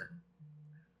 it. listener.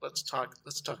 Let's talk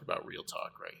about real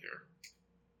talk right here.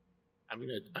 I'm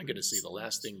gonna say the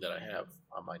last thing that I have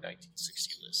on my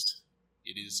 1960 list.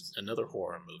 It is another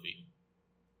horror movie,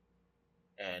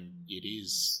 and it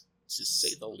is, to say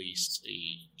the least,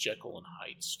 a Jekyll and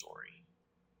Hyde story,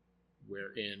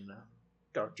 wherein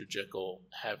Dr. Jekyll,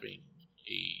 having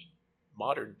a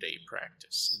modern day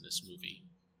practice in this movie,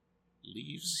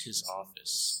 leaves his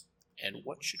office, and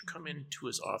what should come into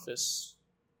his office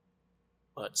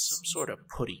but some sort of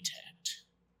putty tat.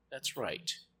 That's right.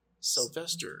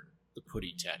 Sylvester, the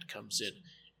putty tat, comes in,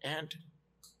 and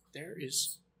there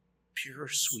is pure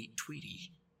sweet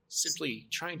Tweety, simply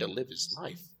trying to live his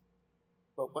life.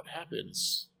 But what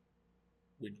happens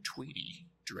when Tweety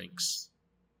drinks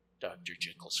Dr.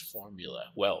 Jekyll's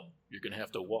formula? Well, you're going to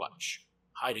have to watch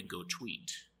Hide and Go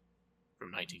Tweet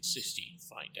from 1960 to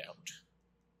find out.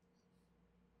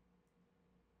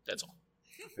 That's all.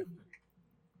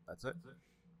 That's it.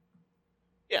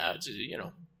 Yeah, it's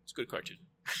a good cartoon.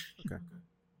 Okay.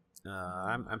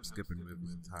 I'm skipping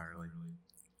movies entirely.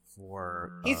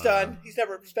 For He's done.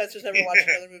 Spencer's never watched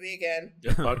another movie again. The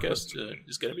podcast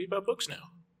is going to be about books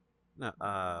now. No,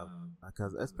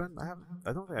 because it's been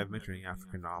I don't think I've mentioned any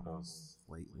African novels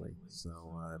lately,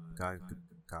 so gotta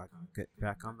get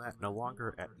back on that. No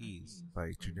Longer at Ease by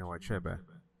Chinua Achebe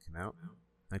came out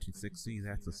 1960.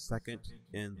 That's the second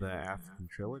in the African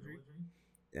trilogy.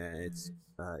 It's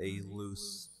a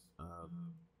loose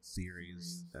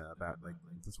series about like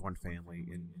this one family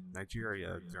in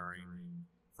Nigeria during.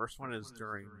 First one is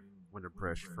during when the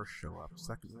British first show up.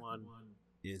 Second one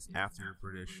is after the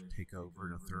British take over,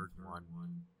 and the third one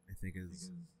I think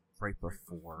is right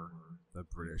before the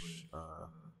British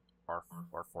are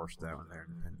forced out and they're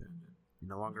independent.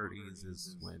 No Longer at Ease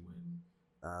is when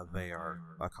they are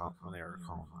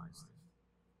colonized,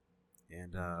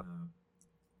 and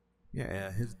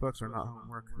his books are not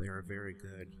homework. They are very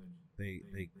good.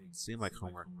 They seem like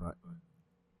homework, but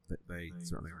they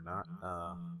certainly are not.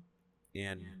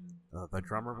 And the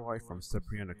drummer boy from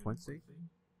Cyprian de Quincy,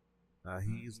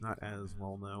 he's not as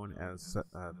well known as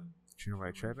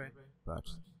Chinua Achebe, but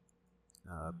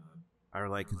I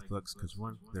like his books because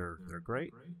one, they're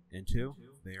great, and two,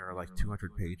 they are like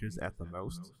 200 pages at the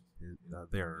most.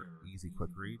 They're easy,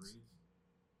 quick reads.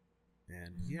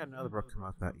 And he had another book come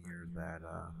out that year that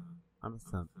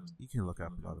you can look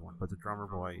up another one, but the drummer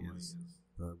boy is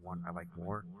the one I like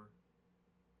more.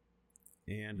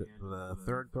 And the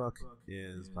third book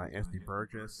is by Anthony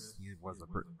Burgess. He was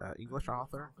an English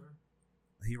author.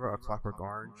 He wrote A Clockwork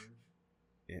Orange,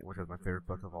 which is my favorite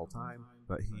book of all time.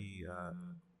 But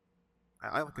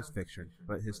I like his fiction,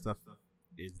 but his stuff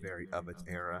is very of its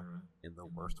era in the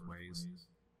worst ways.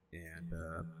 And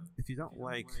if you don't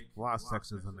like a lot of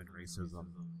sexism and racism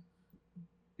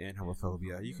and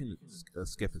homophobia, you can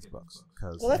skip his books.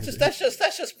 Well, that's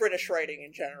just British writing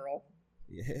in general.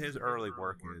 His early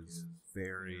work is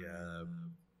very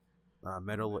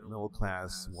middle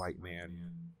class white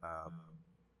man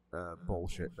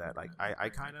bullshit that like I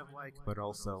kind of like, but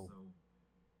also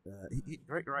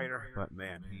great writer, but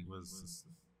man, he was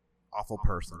an awful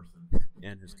person,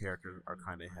 and his characters are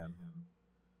kind of him,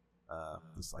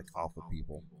 just like awful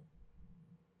people.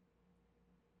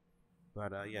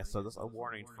 But so this a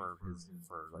warning for his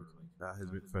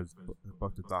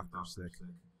book, The Doctor Sick.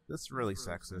 This is really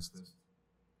sexist.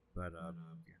 But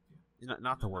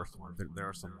not the worst one. There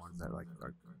are some ones that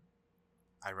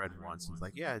I read once. And it's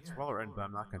like, yeah, it's well written, but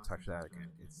I'm not going to touch that again.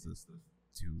 It's just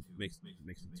makes me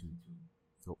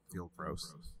feel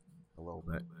gross a little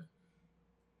bit.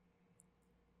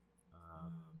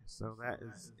 So that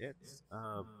is it.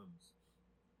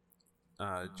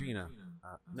 Gina.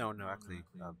 No, actually,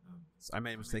 I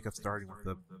made a mistake of starting with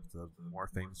the more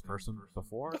famous person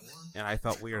before, and I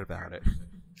felt weird about it.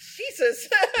 Jesus.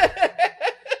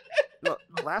 Look,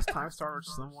 last time I started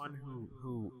with someone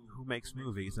who makes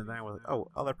movies, and then I was like,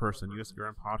 oh, other person, you're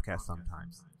on podcast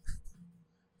sometimes.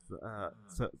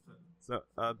 So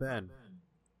Ben,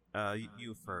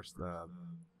 you first.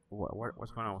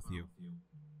 What's going on with you?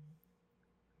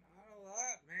 Not a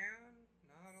lot, man.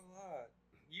 Not a lot.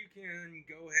 You can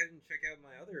go ahead and check out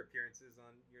my other appearances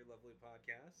on your lovely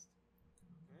podcast,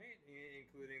 right?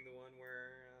 Including the one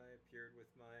where I appeared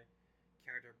with my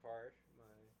counterpart, my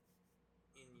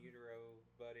in utero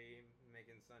buddy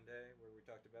Megan Sunday, where we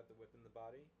talked about the whipping the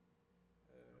body.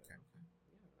 Okay.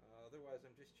 Yeah, otherwise,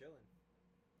 I'm just chilling.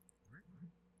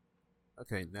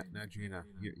 Okay, now Gina,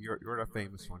 you're the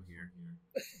famous one here.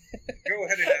 Go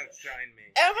ahead and outshine me.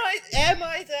 Am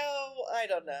I though? I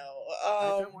don't know.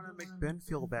 I don't want to make Ben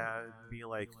feel bad and be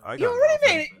like, I You got already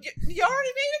nothing. made it. You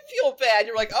already made it feel bad.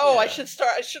 You're like, oh, Yeah. I shouldn't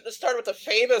have started with the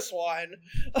famous one.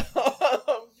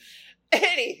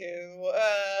 Anywho,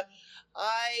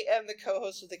 I am the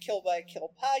co-host of the Kill by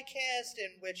Kill podcast,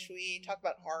 in which we talk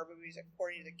about horror movies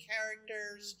according to the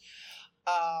characters.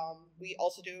 We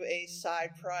also do a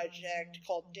side project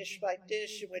called Dish by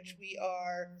Dish, in which we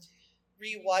are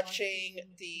rewatching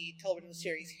the television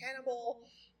series Hannibal.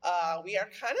 We are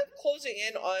kind of closing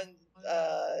in on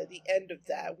the end of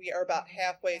that. We are about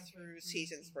halfway through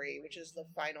season 3, which is the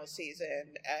final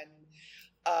season, and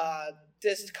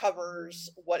this covers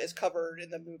what is covered in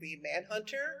the movie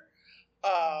Manhunter.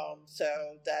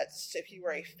 So that's, if you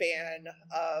were a fan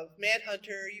of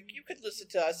Manhunter, you could listen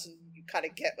to us and you kind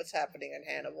of get what's happening in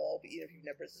Hannibal, even if you've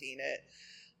never seen it.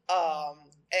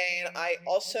 And I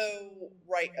also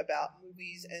write about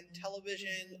movies and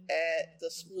television at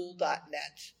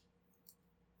thespool.net.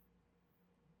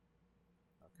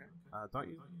 Okay. Don't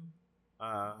you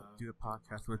do a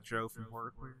podcast with Joe from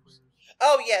Horror Queers?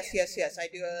 Oh yes. I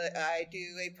do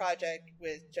a project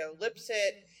with Joe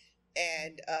Lipsett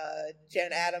and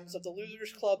Jen Adams of the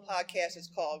Losers Club podcast. Is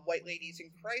called White Ladies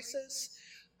in Crisis,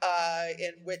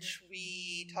 in which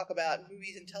we talk about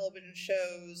movies and television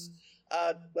shows.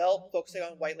 Focusing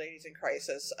on White Ladies in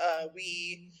Crisis.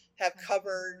 We have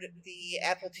covered the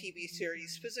Apple TV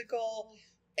series Physical,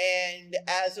 and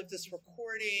as of this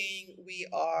recording, we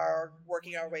are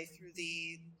working our way through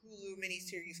the Hulu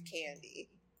miniseries Candy.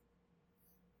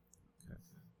 Okay.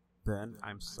 Ben,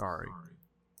 I'm sorry.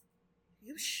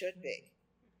 You should be.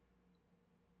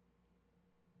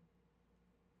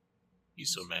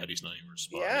 He's so mad he's not even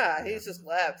responding. Yeah, he's just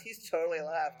left. He's totally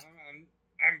left.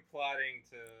 I'm plotting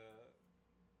to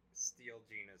steal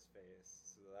Gina's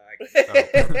face so that I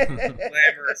can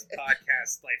glamorous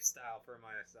podcast lifestyle for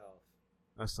myself.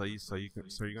 So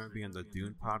you're going to be on the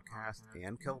Dune podcast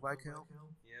and Kill by Kill?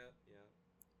 Yeah.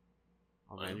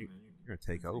 Oh man, you're going to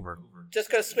take over. Just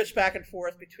gonna switch back and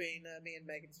forth between me and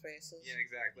Megan's faces. Yeah,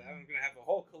 exactly. I'm gonna have a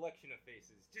whole collection of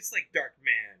faces, just like Dark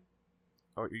Man.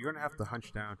 Oh, you're going to have to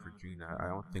hunch down for Gina. I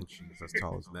don't think she's as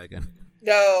tall as Megan.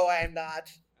 No, I am not.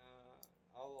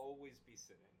 I'll always be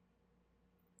sitting.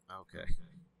 Okay.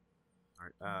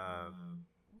 Alright,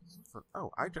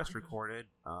 I just recorded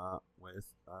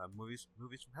with movies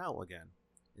from hell again.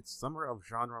 It's Summer of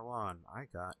Genre Lawn. I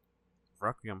got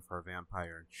Requiem for a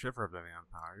Vampire and Shiver of the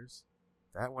Vampires.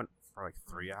 That went for like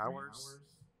 3 hours.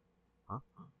 Huh?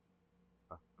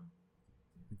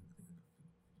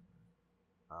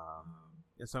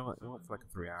 Yeah, so it went for like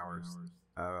 3 hours.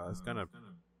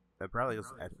 It probably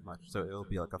doesn't edit much, so it'll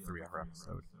be like a 3-hour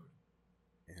episode.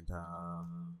 And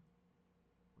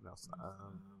what else?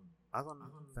 I was on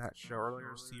that show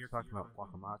earlier this year talking about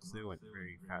Wakamatsu, and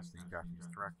very fascinating Japanese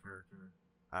director.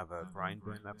 I have a Grind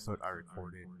Bin episode I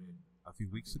recorded a few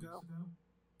weeks ago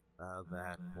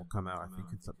that will come out, I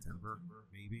think, in September,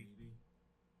 maybe.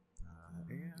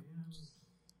 And I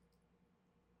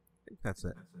think that's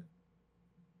it.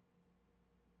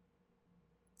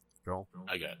 Joel?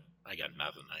 I got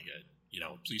nothing.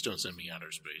 Please don't send me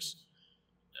outer space.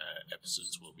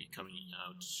 Episodes will be coming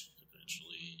out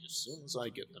eventually as soon as I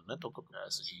get the mental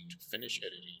capacity to finish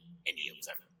editing any of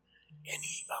them.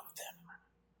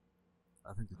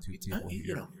 I think the two people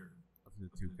here, I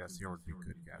think the two guests here would be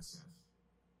good guests.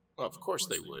 Well, of course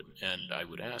they would, and I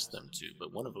would ask them to,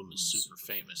 but one of them is super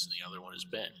famous and the other one is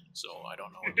Ben, so I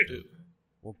don't know what to do.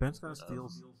 Well, Ben's gonna steal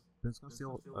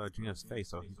Gina's face,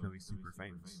 so he's gonna be super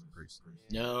famous pretty soon.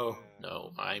 No,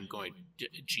 I'm going.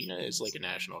 Gina is like a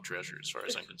national treasure as far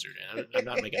as I'm concerned. And I'm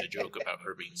not making a joke about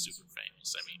her being super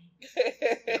famous. I mean,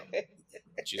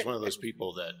 she's one of those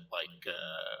people that, like,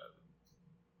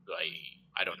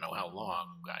 I don't know how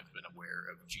long I've been aware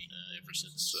of Gina ever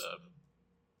since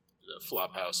the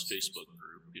Flophouse Facebook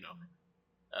group,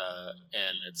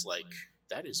 and it's like,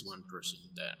 that is one person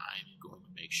that I'm going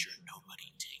to make sure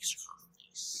nobody takes her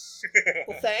place.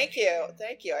 Well, thank you.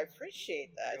 I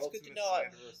appreciate that. It's good to know.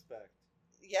 Respect.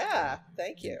 Yeah,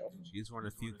 thank you. She's one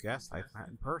of the few guests I've met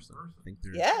in person. I think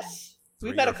there's Yes,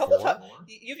 we've 3 met a or couple 4. times.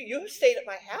 You've stayed at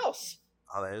my house.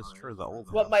 Oh, that is true. The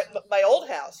old Well, house. my old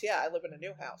house. Yeah, I live in a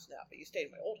new house now, but you stayed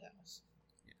in my old house.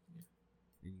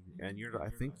 And I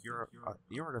think you're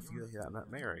the few that met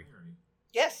Mary.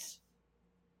 Yes.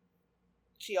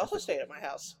 She also stayed at my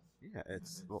house. Yeah,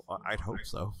 I'd hope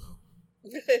so.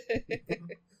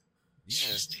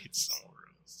 She stayed somewhere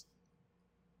else.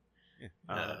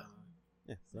 Yeah.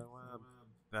 Yeah.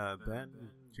 So, Ben,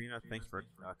 Gina, thanks for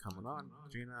coming on.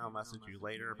 Gina, I'll message you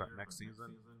later about next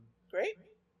season. Great.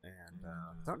 And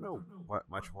don't know what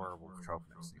much horror will show up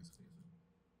next season.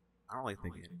 I don't really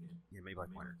think it. Yeah, maybe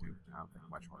like 1 or 2. I don't think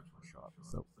much horror will show up.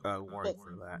 So, warning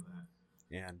for that.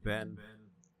 And Ben,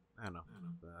 I don't know.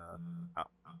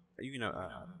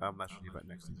 I'll message you about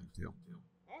next season too.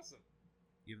 Awesome.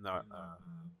 Even though,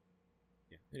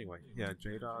 yeah. Anyway, yeah,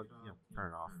 J-Dog,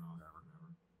 turn it off. Whatever.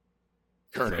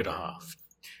 Turn it off.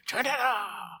 Turn it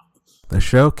off. The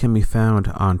show can be found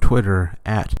on Twitter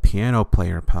at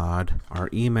PianoPlayerPod. Our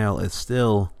email is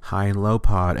still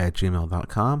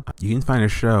highandlowpod@gmail.com. You can find the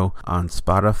show on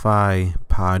Spotify,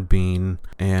 Podbean,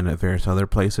 and various other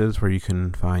places where you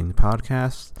can find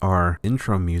podcasts. Our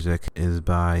intro music is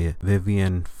by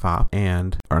Vivian Fopp,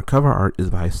 and our cover art is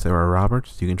by Sarah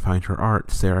Roberts. You can find her art,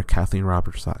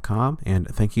 SarahKathleenRoberts.com, and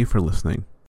thank you for listening.